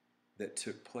that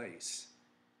took place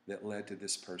that led to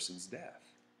this person's death.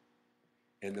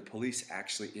 And the police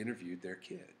actually interviewed their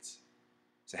kids.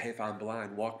 So, hey, if I'm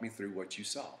blind, walk me through what you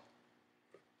saw.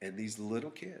 And these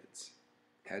little kids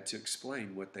had to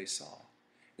explain what they saw.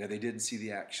 Now, they didn't see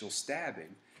the actual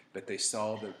stabbing, but they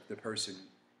saw the person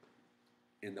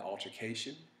in the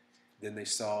altercation. Then they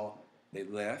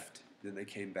left, then they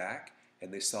came back,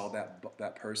 and they saw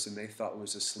that person they thought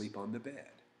was asleep on the bed.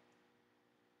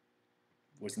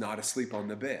 Was not asleep on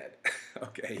the bed.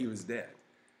 Okay, he was dead.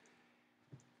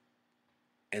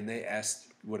 And they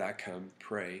asked, would I come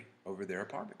pray over their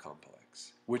apartment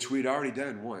complex, which we'd already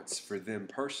done once for them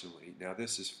personally. Now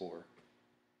this is for,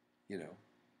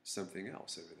 something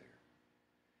else over there.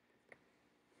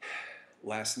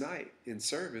 Last night in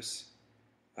service,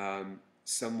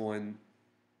 someone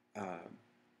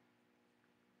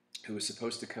who was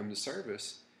supposed to come to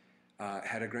service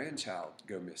had a grandchild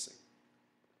go missing.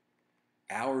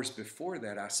 Hours before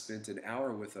that, I spent an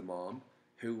hour with a mom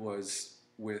who was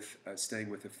staying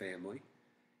with a family,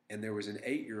 and there was an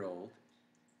 8-year-old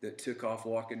that took off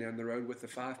walking down the road with a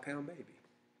 5-pound baby.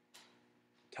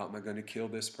 Taught me, going to kill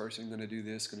this person, going to do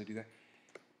this, going to do that.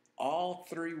 All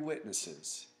 3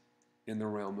 witnesses in the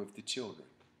realm of the children,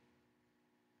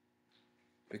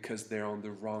 because they're on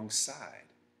the wrong side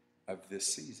of this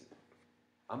season.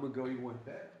 I'm going to go you one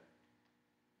better.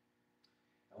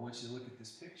 I want you to look at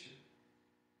this picture.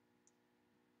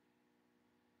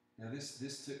 Now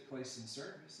this took place in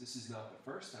service. This is not the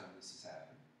first time this has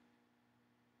happened.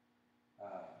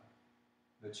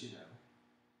 But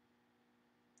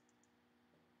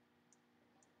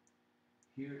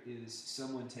here is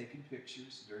someone taking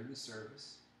pictures during the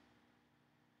service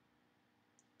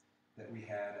that we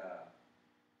had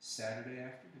Saturday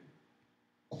afternoon.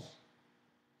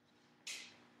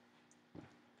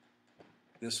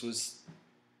 This was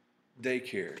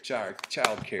daycare,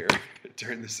 child care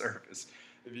during the service.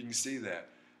 If you can see that,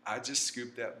 I just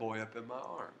scooped that boy up in my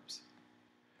arms,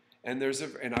 and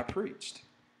I preached.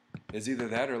 It's either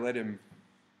that or let him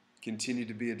continue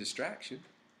to be a distraction.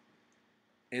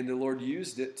 And the Lord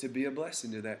used it to be a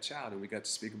blessing to that child, and we got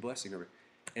to speak a blessing over it,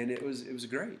 and it was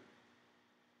great.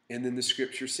 And then the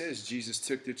scripture says Jesus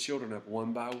took the children up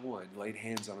one by one, laid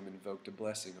hands on them, and invoked a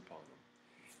blessing upon them.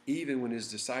 Even when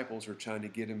his disciples were trying to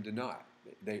get him to not,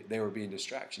 they were being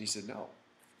distraction. He said, no,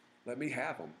 let me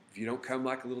have them. If you don't come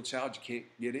like a little child, you can't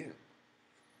get in.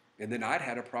 And then I'd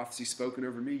had a prophecy spoken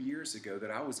over me years ago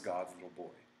that I was God's little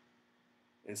boy.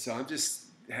 And so I'm just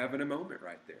having a moment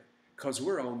right there. because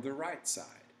we're on the right side.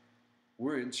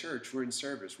 We're in church, we're in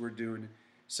service, we're doing.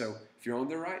 So if you're on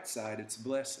the right side, it's a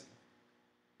blessing.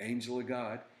 Angel of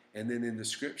God. And then in the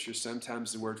scripture,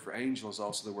 sometimes the word for angel is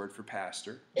also the word for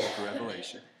pastor, for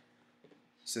Revelation.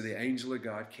 So the angel of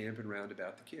God camping round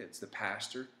about the kids. The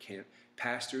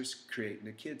pastor's creating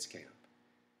a kids camp.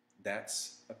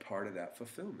 That's a part of that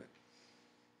fulfillment.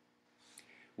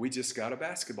 We just got a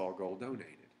basketball goal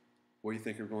donated. What do you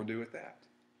think we're going to do with that?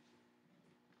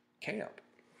 Camp.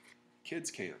 Kids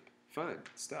camp. Fun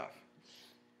stuff.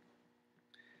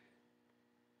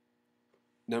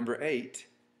 Number 8,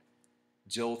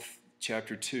 Joel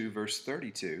chapter 2, verse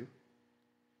 32.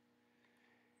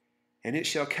 And it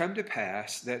shall come to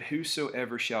pass that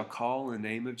whosoever shall call on the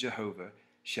name of Jehovah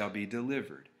shall be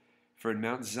delivered. For in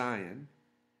Mount Zion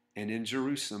and in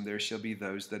Jerusalem there shall be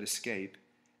those that escape,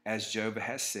 as Jehovah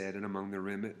has said, and among the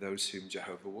remnant those whom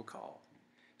Jehovah will call.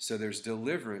 So there's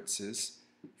deliverances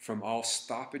from all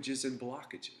stoppages and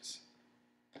blockages.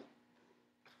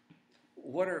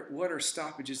 What are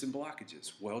stoppages and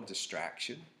blockages? Well,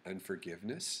 distraction,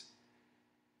 unforgiveness,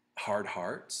 hard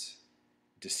hearts,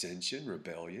 dissension,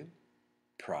 rebellion,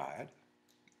 pride,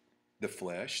 the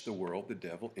flesh, the world, the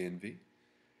devil, envy.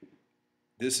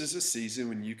 This is a season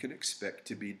when you can expect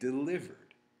to be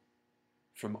delivered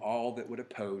from all that would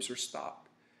oppose or stop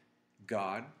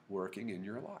God working in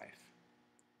your life,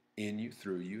 in you,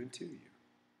 through you, and to you.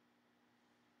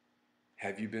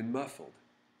 Have you been muffled?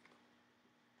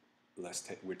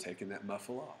 We're taking that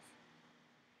muffle off.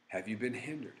 Have you been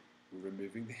hindered? We're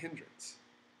removing the hindrance.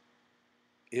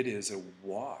 It is a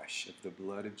wash of the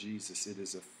blood of Jesus. It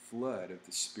is a flood of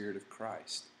the Spirit of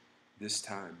Christ this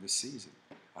time, this season.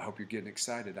 I hope you're getting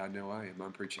excited. I know I am.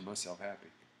 I'm preaching myself happy.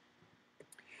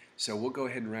 So we'll go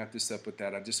ahead and wrap this up with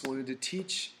that. I just wanted to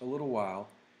teach a little while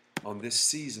on this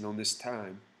season, on this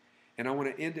time, and I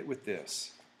want to end it with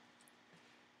this.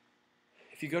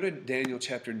 If you go to Daniel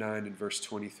chapter 9 and verse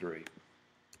 23,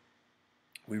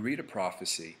 we read a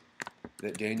prophecy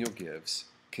that Daniel gives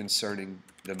concerning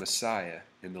the Messiah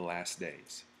in the last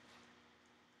days.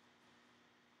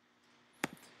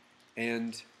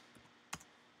 And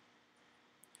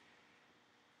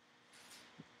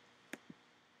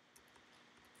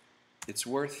it's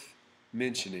worth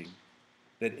mentioning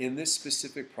that in this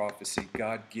specific prophecy,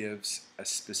 God gives a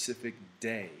specific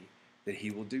day that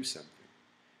he will do something.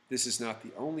 This is not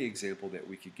the only example that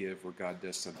we could give where God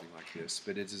does something like this,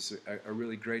 but it is a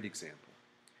really great example.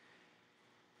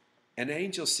 An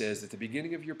angel says, at the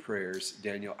beginning of your prayers,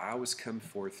 Daniel, I was come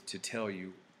forth to tell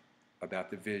you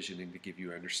about the vision and to give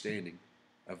you understanding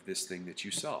of this thing that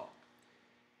you saw.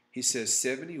 He says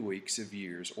 70 weeks of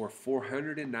years, or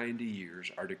 490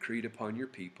 years, are decreed upon your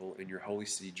people in your holy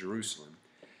city, Jerusalem,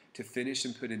 to finish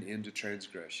and put an end to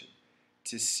transgression,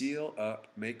 to seal up,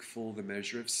 make full the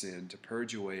measure of sin, to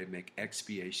purge away and make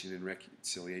expiation and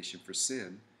reconciliation for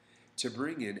sin, to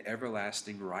bring in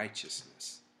everlasting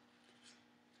righteousness,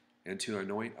 and to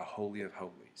anoint a holy of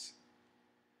holies.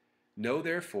 Know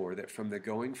therefore that from the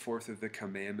going forth of the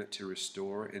commandment to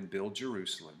restore and build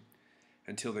Jerusalem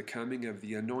until the coming of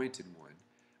the Anointed One,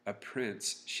 a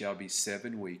prince shall be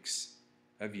 7 weeks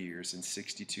of years and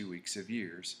 62 weeks of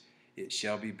years. It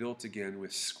shall be built again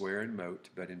with square and moat,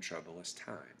 but in troublous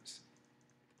times.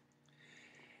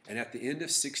 And at the end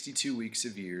of 62 weeks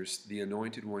of years, the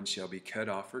Anointed One shall be cut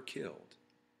off or killed,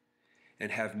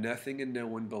 and have nothing and no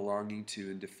one belonging to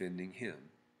and defending him.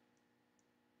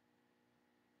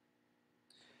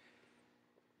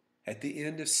 At the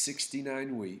end of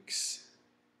 69 weeks,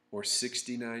 or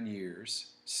 69 years,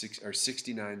 or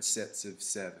 69 sets of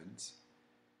sevens,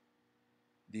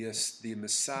 the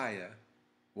Messiah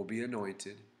will be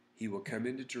anointed. He will come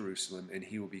into Jerusalem, and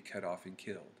he will be cut off and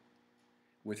killed,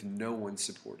 with no one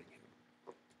supporting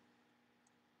him.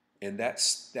 And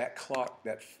that clock,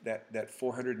 that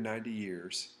 490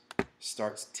 years,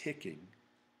 starts ticking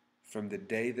from the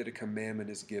day that a commandment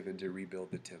is given to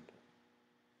rebuild the temple.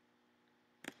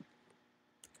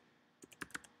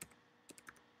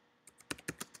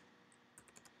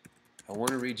 I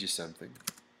want to read you something.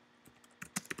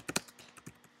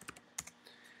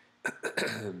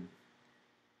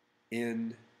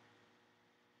 In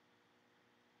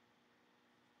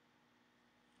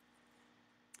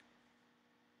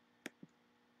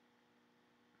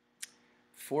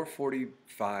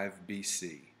 (445)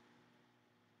 BC,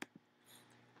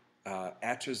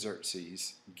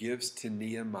 Artaxerxes gives to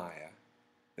Nehemiah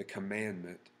the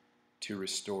commandment to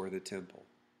restore the temple.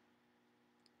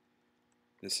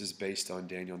 This is based on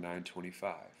Daniel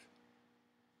 9:25.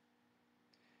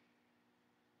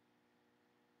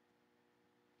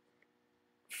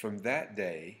 From that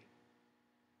day,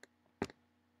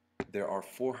 there are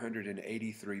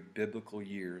 483 biblical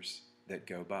years that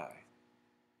go by,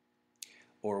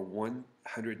 or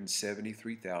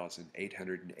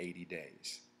 173,880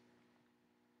 days.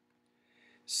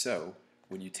 So,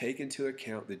 when you take into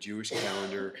account the Jewish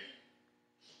calendar,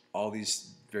 all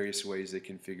these various ways they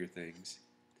configure things,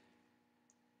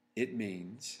 it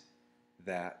means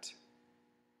that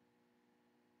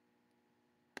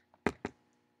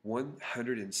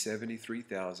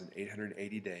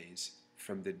 173,880 days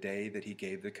from the day that he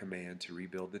gave the command to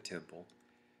rebuild the temple,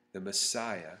 the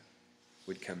Messiah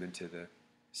would come into the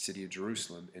city of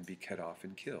Jerusalem and be cut off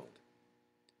and killed.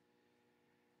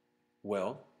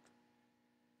 Well,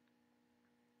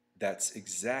 that's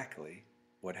exactly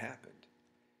what happened.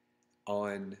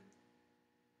 On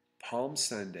Palm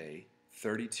Sunday,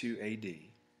 32 AD,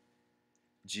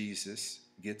 Jesus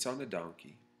gets on a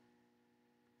donkey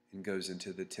and goes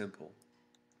into the temple,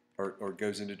 or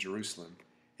goes into Jerusalem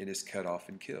and is cut off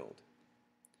and killed.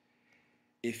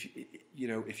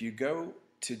 If you go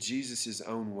to Jesus'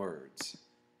 own words,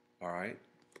 all right,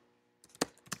 I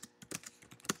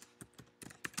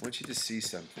want you to see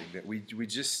something that we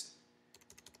just,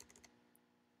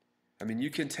 I mean, you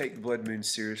can take blood moon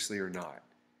seriously or not,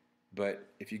 but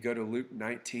if you go to Luke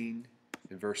 19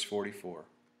 and verse 44,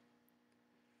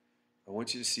 I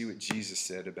want you to see what Jesus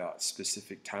said about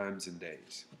specific times and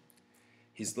days.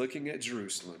 He's looking at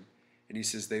Jerusalem, and he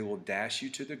says, "They will dash you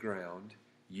to the ground,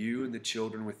 you and the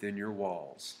children within your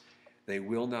walls. They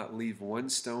will not leave one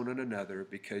stone on another,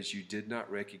 because you did not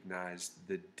recognize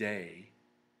the day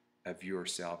of your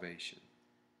salvation."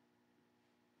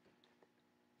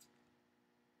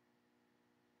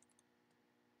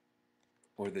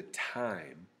 Or the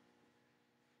time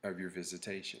of your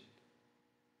visitation.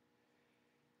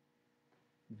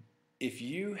 If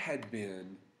you had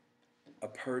been a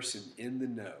person in the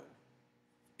know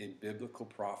in biblical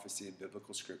prophecy and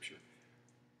biblical scripture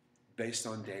based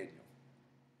on Daniel,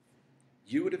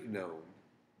 you would have known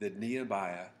that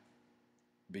Nehemiah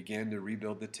began to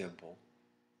rebuild the temple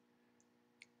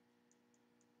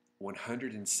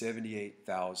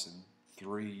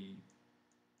 178,003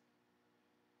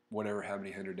 whatever how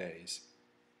many hundred days,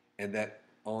 and that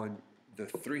on the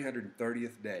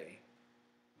 330th day,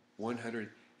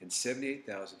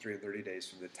 178,330 days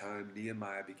from the time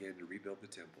Nehemiah began to rebuild the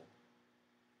temple,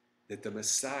 that the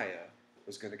Messiah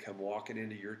was going to come walking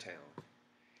into your town.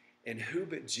 And who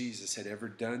but Jesus had ever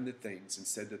done the things and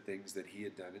said the things that he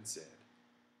had done and said?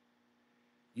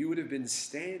 You would have been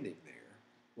standing there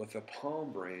with a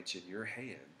palm branch in your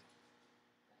hand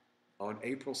on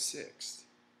April 6th,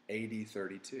 AD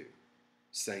 32,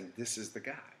 saying, "This is the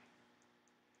guy.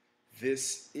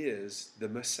 This is the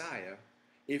Messiah.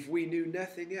 If we knew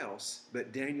nothing else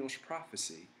but Daniel's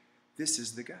prophecy, this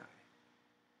is the guy."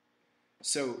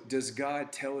 So does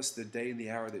God tell us the day and the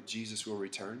hour that Jesus will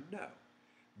return? No.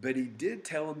 But he did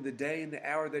tell him the day and the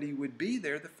hour that he would be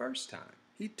there the first time.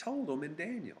 He told them in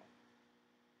Daniel.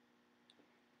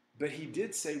 But he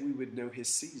did say we would know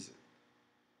his season.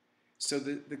 So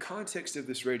the context of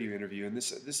this radio interview, and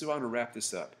this is why I want to wrap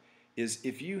this up, is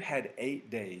if you had 8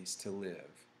 days to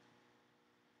live,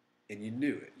 and you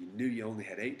knew you only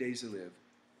had 8 days to live,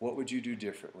 what would you do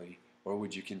differently, or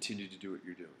would you continue to do what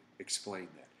you're doing? Explain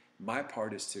that. My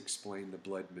part is to explain the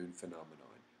blood moon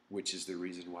phenomenon, which is the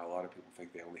reason why a lot of people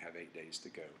think they only have 8 days to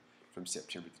go from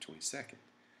September the 22nd.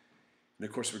 And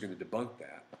of course, we're going to debunk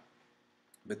that.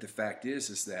 But the fact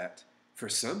is that for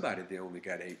somebody, they only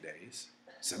got 8 days.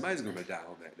 Somebody's going to die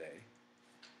on that day.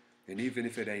 And even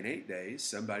if it ain't 8 days,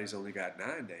 somebody's only got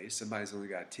 9 days. Somebody's only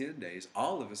got 10 days.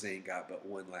 All of us ain't got but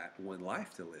one life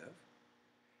to live.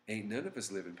 Ain't none of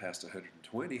us living past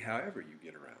 120, however you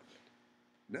get around it.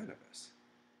 None of us.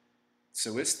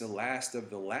 So it's the last of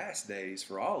the last days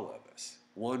for all of us,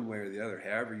 one way or the other,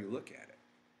 however you look at it.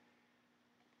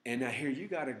 And now here you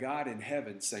got a God in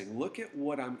heaven saying, look at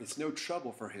what it's no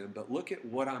trouble for him, but look at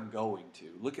what I'm going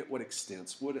to. Look at what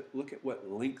extents, look at what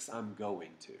lengths I'm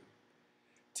going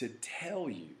to tell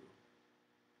you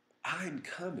I'm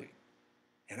coming,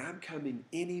 and I'm coming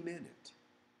any minute.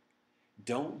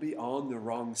 Don't be on the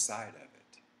wrong side of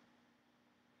it.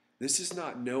 This is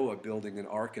not Noah building an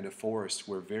ark in a forest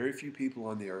where very few people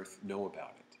on the earth know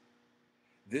about it.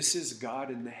 This is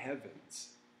God in the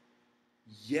heavens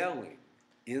yelling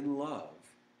in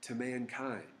love to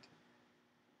mankind.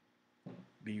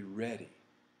 Be ready.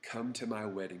 Come to my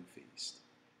wedding feast.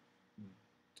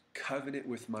 Covenant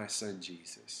with my son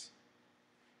Jesus.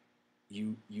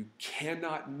 You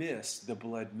cannot miss the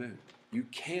blood moon. You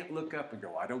can't look up and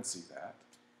go, I don't see that.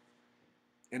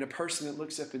 And a person that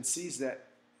looks up and sees that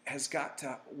has got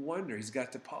to wonder, he's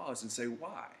got to pause and say,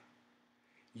 why?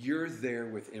 You're there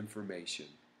with information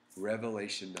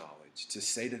revelation knowledge to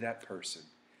say to that person,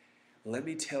 let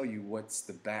me tell you what's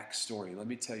the backstory. Let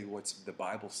me tell you what the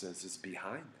Bible says is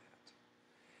behind that.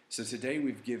 So today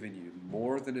we've given you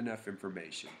more than enough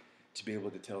information to be able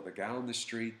to tell the guy on the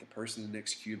street, the person in the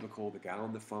next cubicle, the guy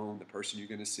on the phone, the person you're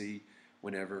going to see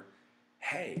whenever,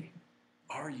 hey,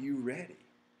 are you ready?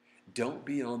 Don't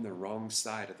be on the wrong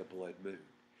side of the blood moon.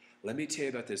 Let me tell you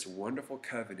about this wonderful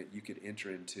covenant you could enter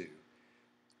into,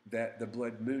 that the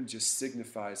blood moon just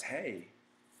signifies, hey,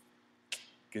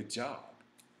 good job.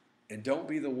 And don't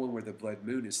be the one where the blood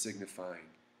moon is signifying,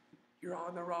 you're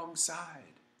on the wrong side.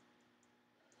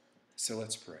 So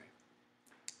let's pray.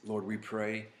 Lord, we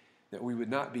pray that we would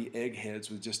not be eggheads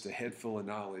with just a head full of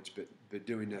knowledge, but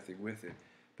doing nothing with it,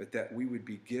 but that we would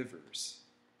be givers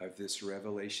of this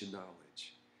revelation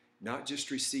knowledge. Not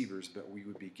just receivers, but we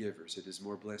would be givers. It is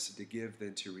more blessed to give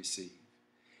than to receive.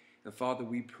 And Father,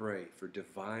 we pray for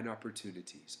divine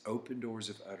opportunities, open doors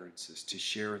of utterances to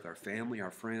share with our family,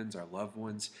 our friends, our loved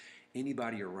ones,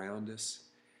 anybody around us,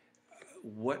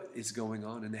 what is going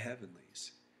on in the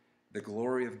heavenlies. The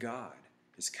glory of God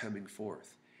is coming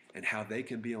forth, and how they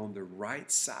can be on the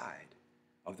right side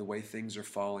of the way things are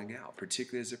falling out,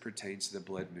 particularly as it pertains to the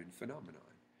blood moon phenomenon.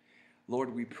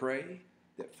 Lord, we pray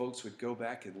that folks would go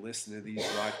back and listen to these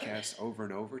broadcasts over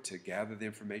and over to gather the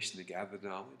information, to gather the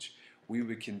knowledge. We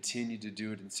would continue to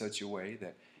do it in such a way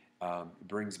that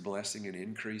brings blessing and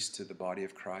increase to the body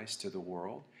of Christ, to the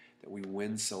world, that we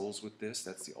win souls with this.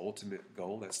 That's the ultimate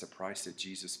goal. That's the price that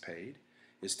Jesus paid,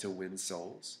 is to win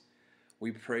souls.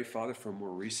 We pray, Father, for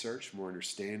more research, more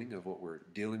understanding of what we're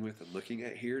dealing with and looking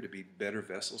at here, to be better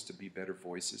vessels, to be better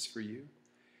voices for you.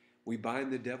 We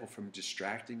bind the devil from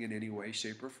distracting in any way,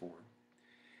 shape, or form.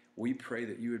 We pray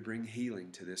that you would bring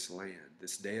healing to this land.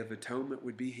 This Day of Atonement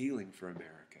would be healing for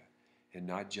America and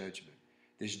not judgment.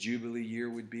 This Jubilee year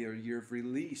would be a year of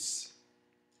release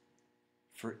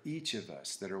for each of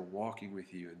us that are walking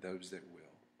with you and those that will.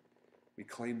 We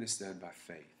claim this done by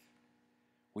faith.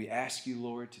 We ask you,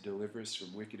 Lord, to deliver us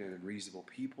from wicked and unreasonable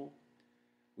people.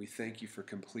 We thank you for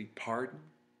complete pardon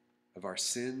of our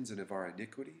sins and of our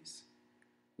iniquities.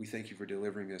 We thank you for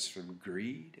delivering us from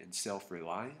greed and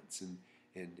self-reliance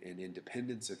and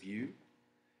independence of you,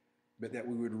 but that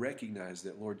we would recognize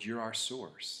that, Lord, you're our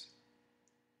source,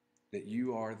 that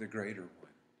you are the greater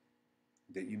one,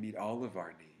 that you meet all of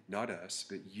our need, not us,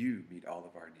 but you meet all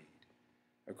of our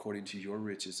need, according to your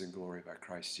riches and glory by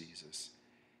Christ Jesus.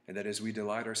 And that as we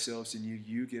delight ourselves in you,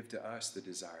 you give to us the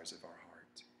desires of our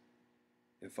heart.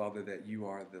 And Father, that you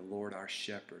are the Lord, our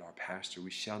shepherd, our pastor. We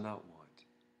shall not want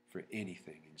for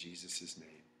anything in Jesus' name.